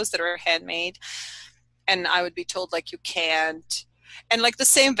dildos that are handmade, and I would be told like you can't. And like the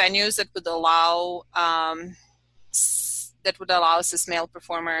same venues that would allow cis male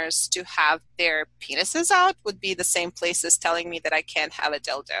performers to have their penises out would be the same places telling me that I can't have a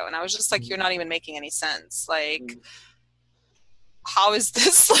dildo. And I was just like, you're not even making any sense. Like, how is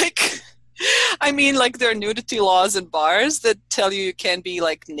this like, I mean, like there are nudity laws in bars that tell you can't be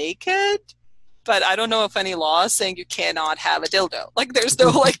like naked, but I don't know if any law is saying you cannot have a dildo. Like there's no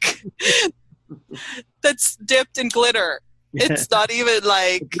like, that's dipped in glitter. It's not even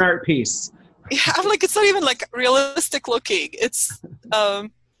like it's an art piece. Yeah, I'm like, it's not even like realistic looking. It's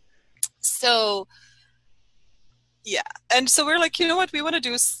so yeah. And so we're like, you know what we want to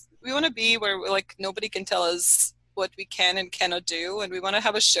do is we want to be where we're like nobody can tell us what we can and cannot do, and we want to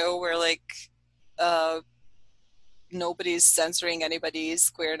have a show where like nobody's censoring anybody's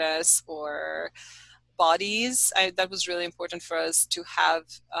queerness or bodies. That was really important for us to have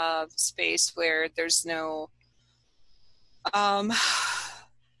a space where there's no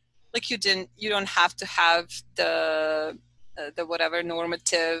like you don't have to have the whatever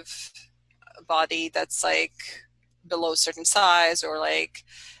normative body that's like below a certain size or like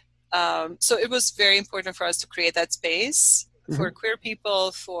so it was very important for us to create that space for queer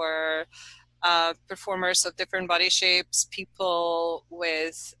people, for performers of different body shapes, people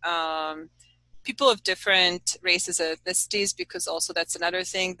with people of different races and ethnicities, because also that's another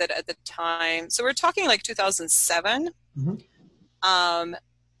thing that at the time, so we're talking like 2007,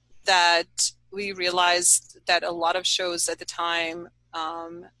 that we realized that a lot of shows at the time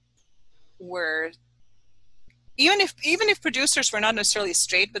were, even if producers were not necessarily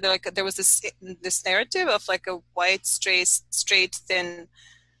straight, but like there was this narrative of like a white straight thin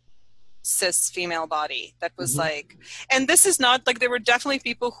cis female body that was like, and this is not like, there were definitely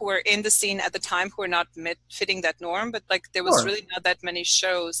people who were in the scene at the time who were not fitting that norm, but like there was really not that many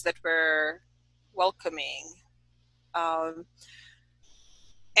shows that were welcoming.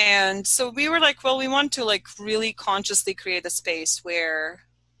 And so we were like, well, we want to like really consciously create a space where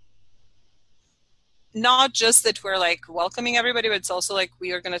not just that we're like welcoming everybody, but it's also like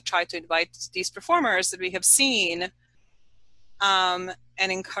we are going to try to invite these performers that we have seen and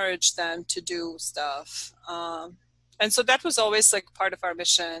encourage them to do stuff. And so that was always like part of our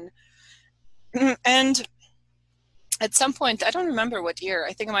mission. And at some point, I don't remember what year,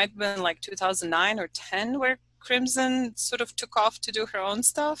 I think it might have been like 2009 or 10, where Crimson sort of took off to do her own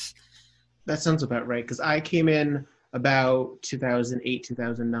stuff. That sounds about right, because I came in about 2008,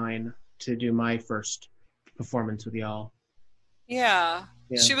 2009 to do my first performance with y'all. Yeah.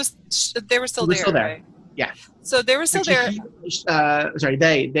 They were still there, there. Right? Yeah. So they were still there.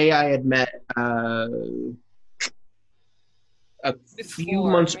 They I had met a few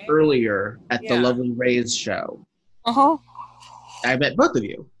months earlier at the Lovely Rays show. I met both of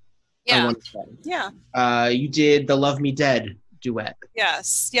you. Yeah. Yeah. You did the Love Me Dead duet.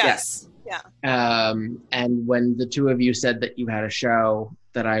 Yes. Yeah. And when the two of you said that you had a show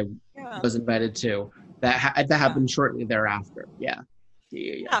that I was invited to, that happened shortly thereafter. Yeah.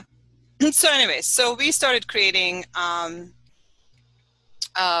 So anyway, so we started creating, and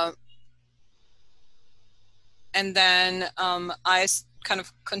then I kind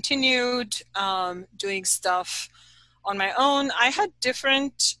of continued doing stuff on my own. I had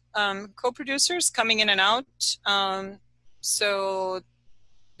different co-producers coming in and out. So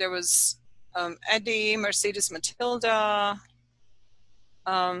there was Eddie, Mercedes Matilda,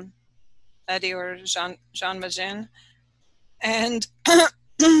 Eddie or Jean Magin, and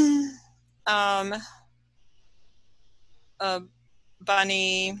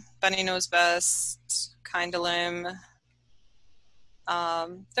Bunny Knows Best, Kinda Lim.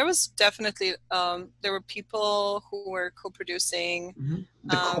 There was definitely there were people who were co-producing. Mm-hmm.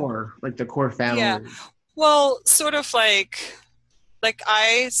 The core family. Yeah, well, sort of like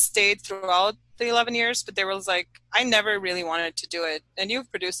I stayed throughout the 11 years, but there was like I never really wanted to do it. And you've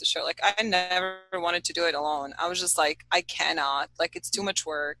produced the show. Like I never wanted to do it alone. I was just like, I cannot. Like it's too much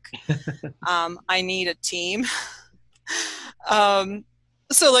work. I need a team.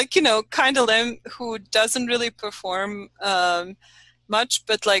 So like, you know, Kinda Lim, who doesn't really perform much,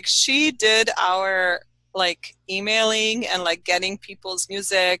 but like she did our like emailing and like getting people's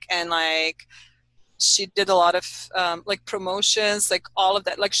music, and like she did a lot of like promotions, like all of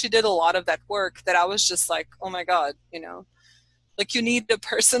that. Like she did a lot of that work that I was just like, oh my God, you know, like you need a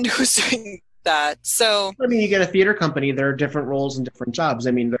person who's doing that. So I mean, you get a theater company, there are different roles and different jobs.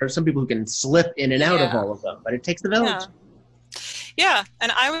 I mean, there are some people who can slip in and out of all of them, but it takes the village. Yeah,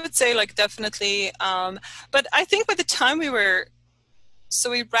 and I would say like definitely, but I think by the time we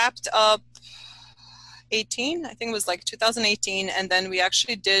wrapped up 18, I think it was like 2018, and then we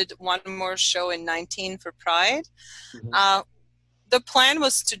actually did one more show in 19 for Pride. Mm-hmm. The plan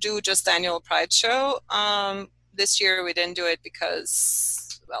was to do just the annual Pride show. This year we didn't do it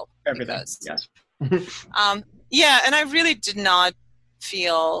because, well, yes. Yeah, and I really did not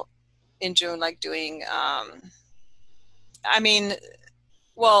feel in June like doing, I mean,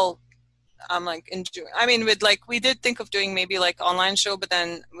 well, I'm like in June. I mean, we did think of doing maybe like online show, but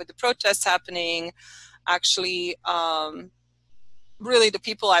then with the protests happening, actually, really the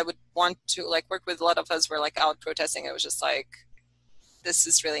people I would want to like work with, a lot of us were like out protesting. It was just like, this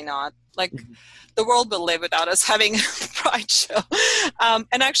is really not like the world will live without us having a Pride show.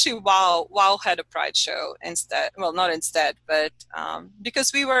 And actually, WoW had a Pride show instead. Well, not instead, but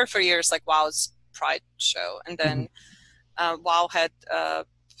because we were for years like WoW's Pride show, and then WoW had a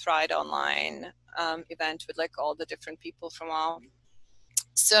Pride online event with like all the different people from WoW.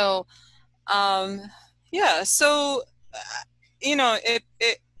 So yeah, so you know,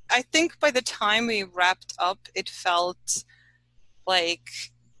 I think by the time we wrapped up, it felt like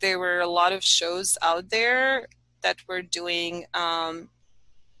there were a lot of shows out there that were doing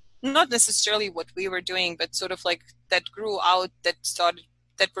not necessarily what we were doing, but sort of like that grew out,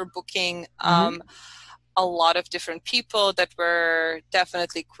 that were booking a lot of different people that were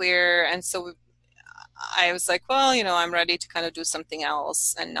definitely queer. And so I was like, well, you know, I'm ready to kind of do something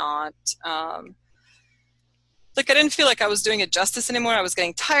else and not like I didn't feel like I was doing it justice anymore. I was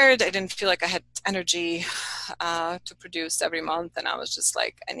getting tired. I didn't feel like I had energy to produce every month, and I was just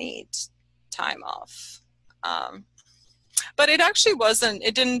like, I need time off. But it actually wasn't.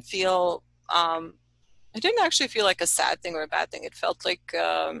 It didn't feel. It didn't actually feel like a sad thing or a bad thing. It felt like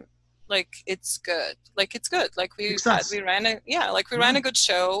it's good. Like it's good. Like we ran a good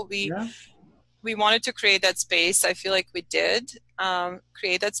show. We wanted to create that space. I feel like we did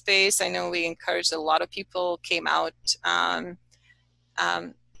create that space. I know we encouraged a lot of people, came out.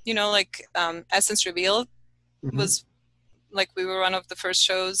 You know, like Essence Revealed was like, we were one of the first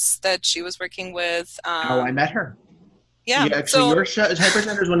shows that she was working with. I met her. Yeah. Actually, your show,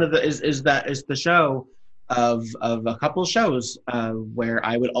 Hypergender, is one of the is the show of a couple shows where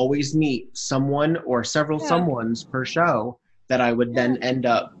I would always meet someone or several someones per show that I would then end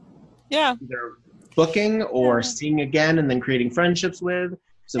up either booking or seeing again and then creating friendships with.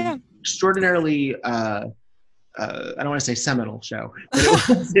 So extraordinarily, I don't want to say seminal show, but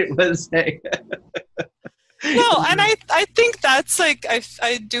it was a... No, and I think that's like,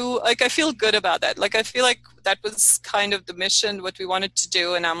 I do, like, I feel good about that. Like, I feel like that was kind of the mission, what we wanted to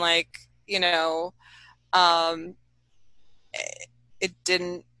do. And I'm like, you know, it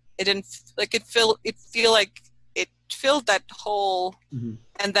didn't like, it filled that hole,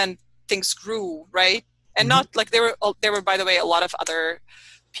 and then things grew, right? And not like there were, by the way, a lot of other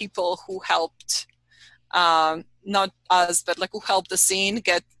people who helped, not us, but like who helped the scene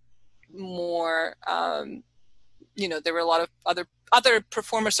get more, you know, there were a lot of other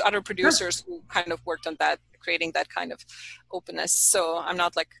performers, other producers who kind of worked on that, creating that kind of openness. So I'm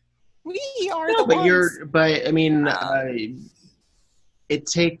not like, we are the ones. But I mean, it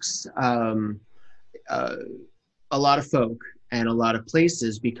takes a lot of folk and a lot of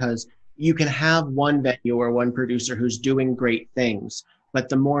places, because you can have one venue or one producer who's doing great things, but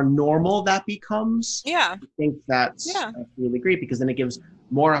the more normal that becomes, I think that's really great, because then it gives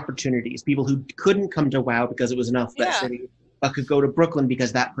more opportunities. People who couldn't come to WOW because it was an alphabet city, but could go to Brooklyn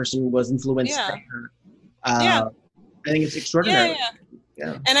because that person was influenced by her. I think it's extraordinary.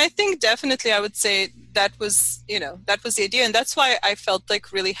 Yeah. And I think definitely I would say that was, that was the idea. And that's why I felt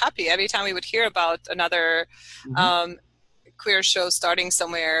like really happy every time we would hear about another queer show starting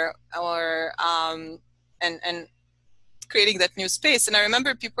somewhere, or and creating that new space. And I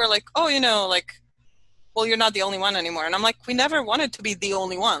remember people were like, oh, well, you're not the only one anymore. And I'm like, we never wanted to be the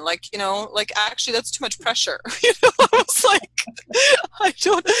only one. Like, actually that's too much pressure. I was like, I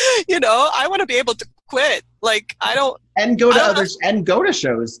want to be able to quit. Like, I don't. And go to others and go to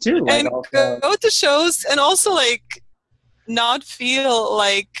shows too. And go to shows, and also like not feel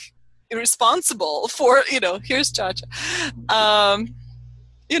like responsible for, here's Chacha. I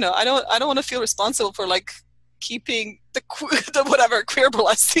don't want to feel responsible for like keeping the whatever queer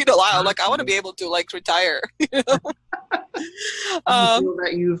burlesque scene alive. Like, I want to be able to like retire. Do you feel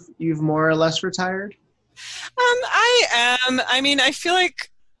that you've more or less retired? I am. I mean, I feel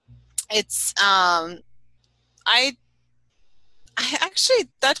like it's I actually,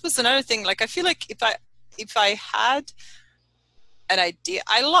 that was another thing. Like, I feel like if I had an idea,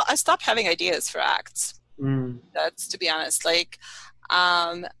 I stopped having ideas for acts. That's, to be honest. Like,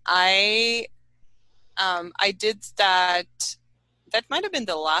 I did that. That might have been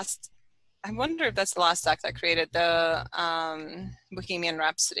the last. I wonder if that's the last act I created, the Bohemian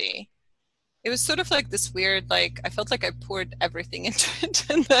Rhapsody. It was sort of like this weird, like, I felt like I poured everything into it,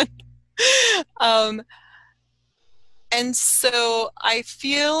 and then, and so I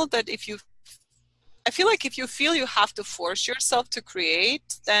feel that if you feel you have to force yourself to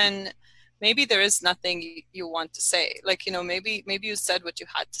create, then maybe there is nothing you want to say. Like, maybe you said what you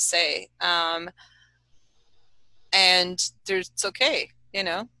had to say. And it's okay,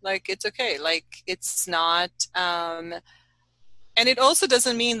 like, it's okay. Like, it's not, and it also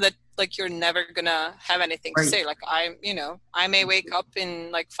doesn't mean that like you're never gonna have anything to say. Like, I may wake up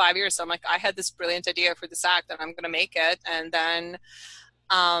in like 5 years, so I'm like, I had this brilliant idea for this act and I'm gonna make it, and then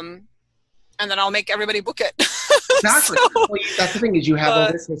I'll make everybody book it. Exactly. Well, that's the thing, is you have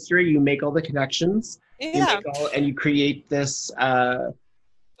all this history, you make all the connections, and you create this,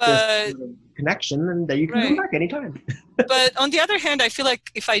 this connection, and then you can come back anytime. But on the other hand, I feel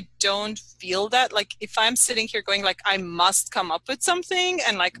like if I don't feel that, like, if I'm sitting here going like, I must come up with something,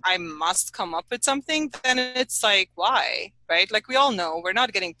 and like, I must come up with something, then it's like, why? Right? Like, we all know we're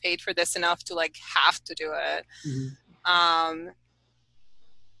not getting paid for this enough to like have to do it.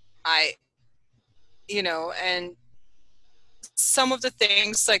 And some of the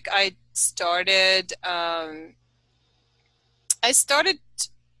things, like, I started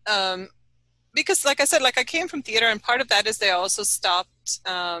because, like I said, like, I came from theater, and part of that is they also stopped,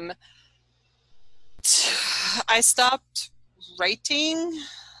 I stopped writing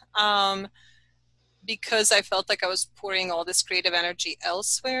because I felt like I was pouring all this creative energy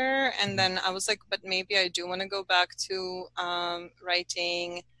elsewhere, and then I was like, but maybe I do want to go back to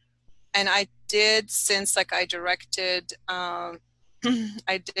writing. And I did, since like I directed, I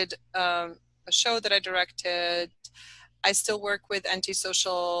did a show that I directed. I still work with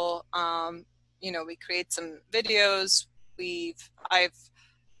Antisocial. We create some videos. I've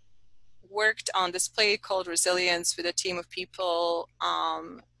worked on this play called Resilience with a team of people.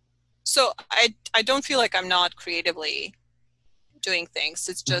 So I don't feel like I'm not creatively doing things.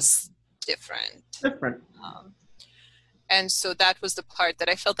 It's just different. And so that was the part that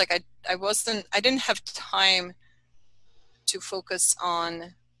I felt like I didn't have time to focus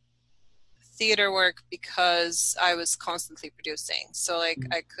on theater work because I was constantly producing. So like,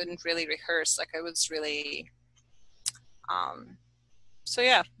 I couldn't really rehearse. Like, I was really, so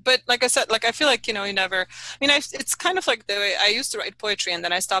yeah. But like I said, like, I feel like, you never, it's kind of like the way I used to write poetry, and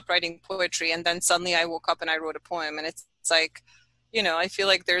then I stopped writing poetry, and then suddenly I woke up and I wrote a poem, and it's like, I feel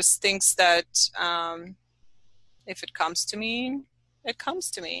like there's things that, if it comes to me, it comes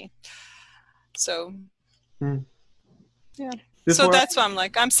to me. So, yeah. So that's why I'm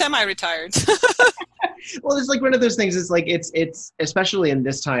like, I'm semi-retired. Well, it's like one of those things. It's like, it's especially in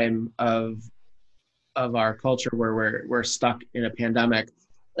this time of our culture where we're stuck in a pandemic.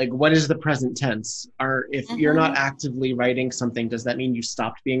 Like, what is the present tense? If you're not actively writing something, does that mean you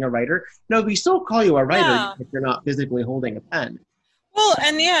stopped being a writer? No, we still call you a writer if you're not physically holding a pen. Well,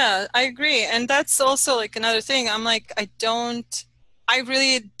 and yeah, I agree. And that's also like another thing. I'm like, I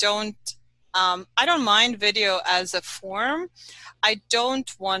really don't, I don't mind video as a form. I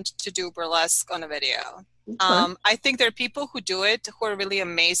don't want to do burlesque on a video. I think there are people who do it who are really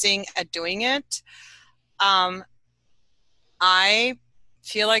amazing at doing it. I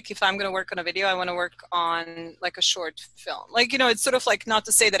feel like if I'm going to work on a video, I want to work on like a short film. Like, it's sort of like, not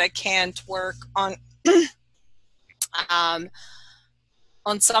to say that I can't work on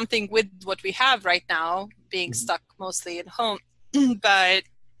on something with what we have right now, being stuck mostly at home, but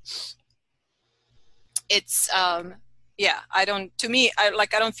it's I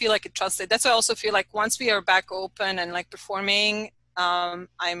don't feel like it trusted. That's why I also feel like once we are back open and like performing,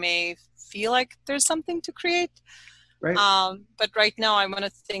 I may feel like there's something to create. Right. But right now I want to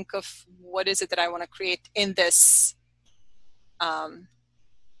think of what is it that I want to create in this,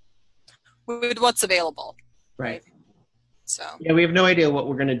 with what's available. Right. So. Yeah, we have no idea what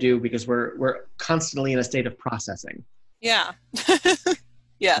we're going to do because we're constantly in a state of processing. Yeah.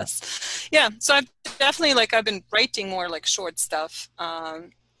 Yes. Yeah. So I've definitely I've been writing more like short stuff.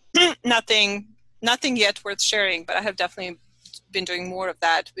 Nothing yet worth sharing, but I have definitely been doing more of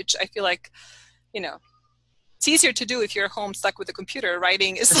that, which I feel like, it's easier to do if you're home stuck with a computer.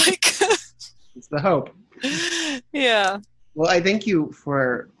 Writing is like it's the hope. Yeah. Well, I thank you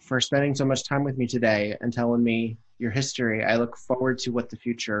for spending so much time with me today and telling me your history. I look forward to what the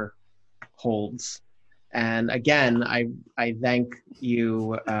future holds. And again, I thank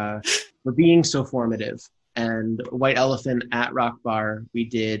you for being so formative. And White Elephant at Rock Bar, we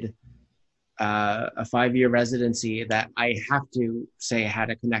did a 5-year residency that I have to say had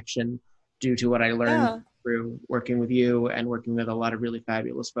a connection due to what I learned through working with you and working with a lot of really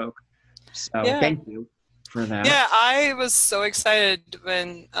fabulous folk. So thank you for that. Yeah, I was so excited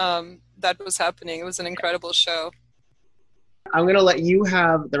when that was happening. It was an incredible show. I'm going to let you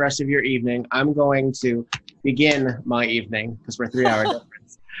have the rest of your evening. I'm going to begin my evening because we're 3 hour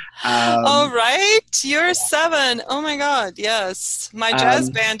difference. All right. You're 7. Oh my God. Yes. My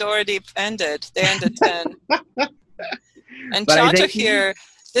jazz band already ended. They ended 10. And Cha-Cha here,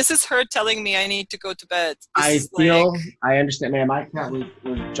 this is her telling me I need to go to bed. I understand. Man, my cat was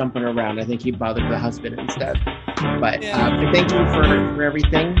jumping around. I think he bothered the husband instead. But thank you for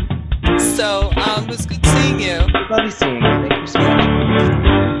everything. So, it was good seeing you. Lovely seeing you. Thank you so much.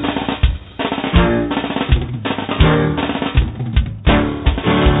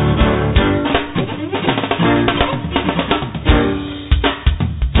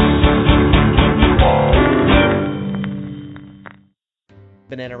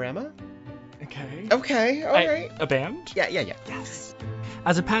 Bananarama? Okay, all right. A band? Yeah. Yes.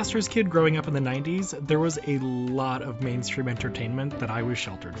 As a pastor's kid growing up in the 90s, there was a lot of mainstream entertainment that I was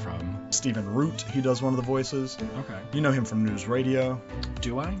sheltered from. Stephen Root, he does one of the voices. Okay. You know him from News Radio.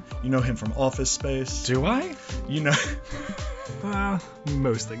 Do I? You know him from Office Space. Do I? You know...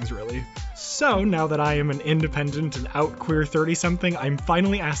 Most things, really. So, now that I am an independent and out queer 30-something, I'm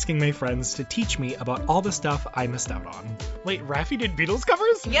finally asking my friends to teach me about all the stuff I missed out on. Wait, Raffi did Beatles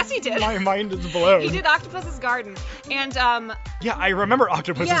covers? Yes, he did. My mind is blown. He did Octopus's Garden. And, yeah, I remember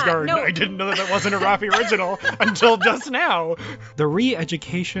Octopus's Garden. No. I didn't know that wasn't a Raffi original until just now. The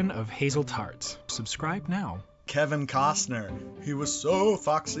Re-Education of Hazel Tart. Subscribe now. Kevin Costner. He was so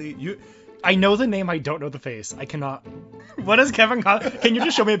foxy. I know the name, I don't know the face. I cannot... What is Kevin Costner? Can you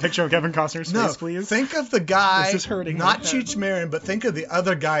just show me a picture of Kevin Costner's face, please? Think of the guy, this is hurting not Cheech Marin, but think of the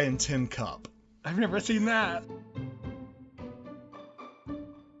other guy in Tin Cup. I've never seen that.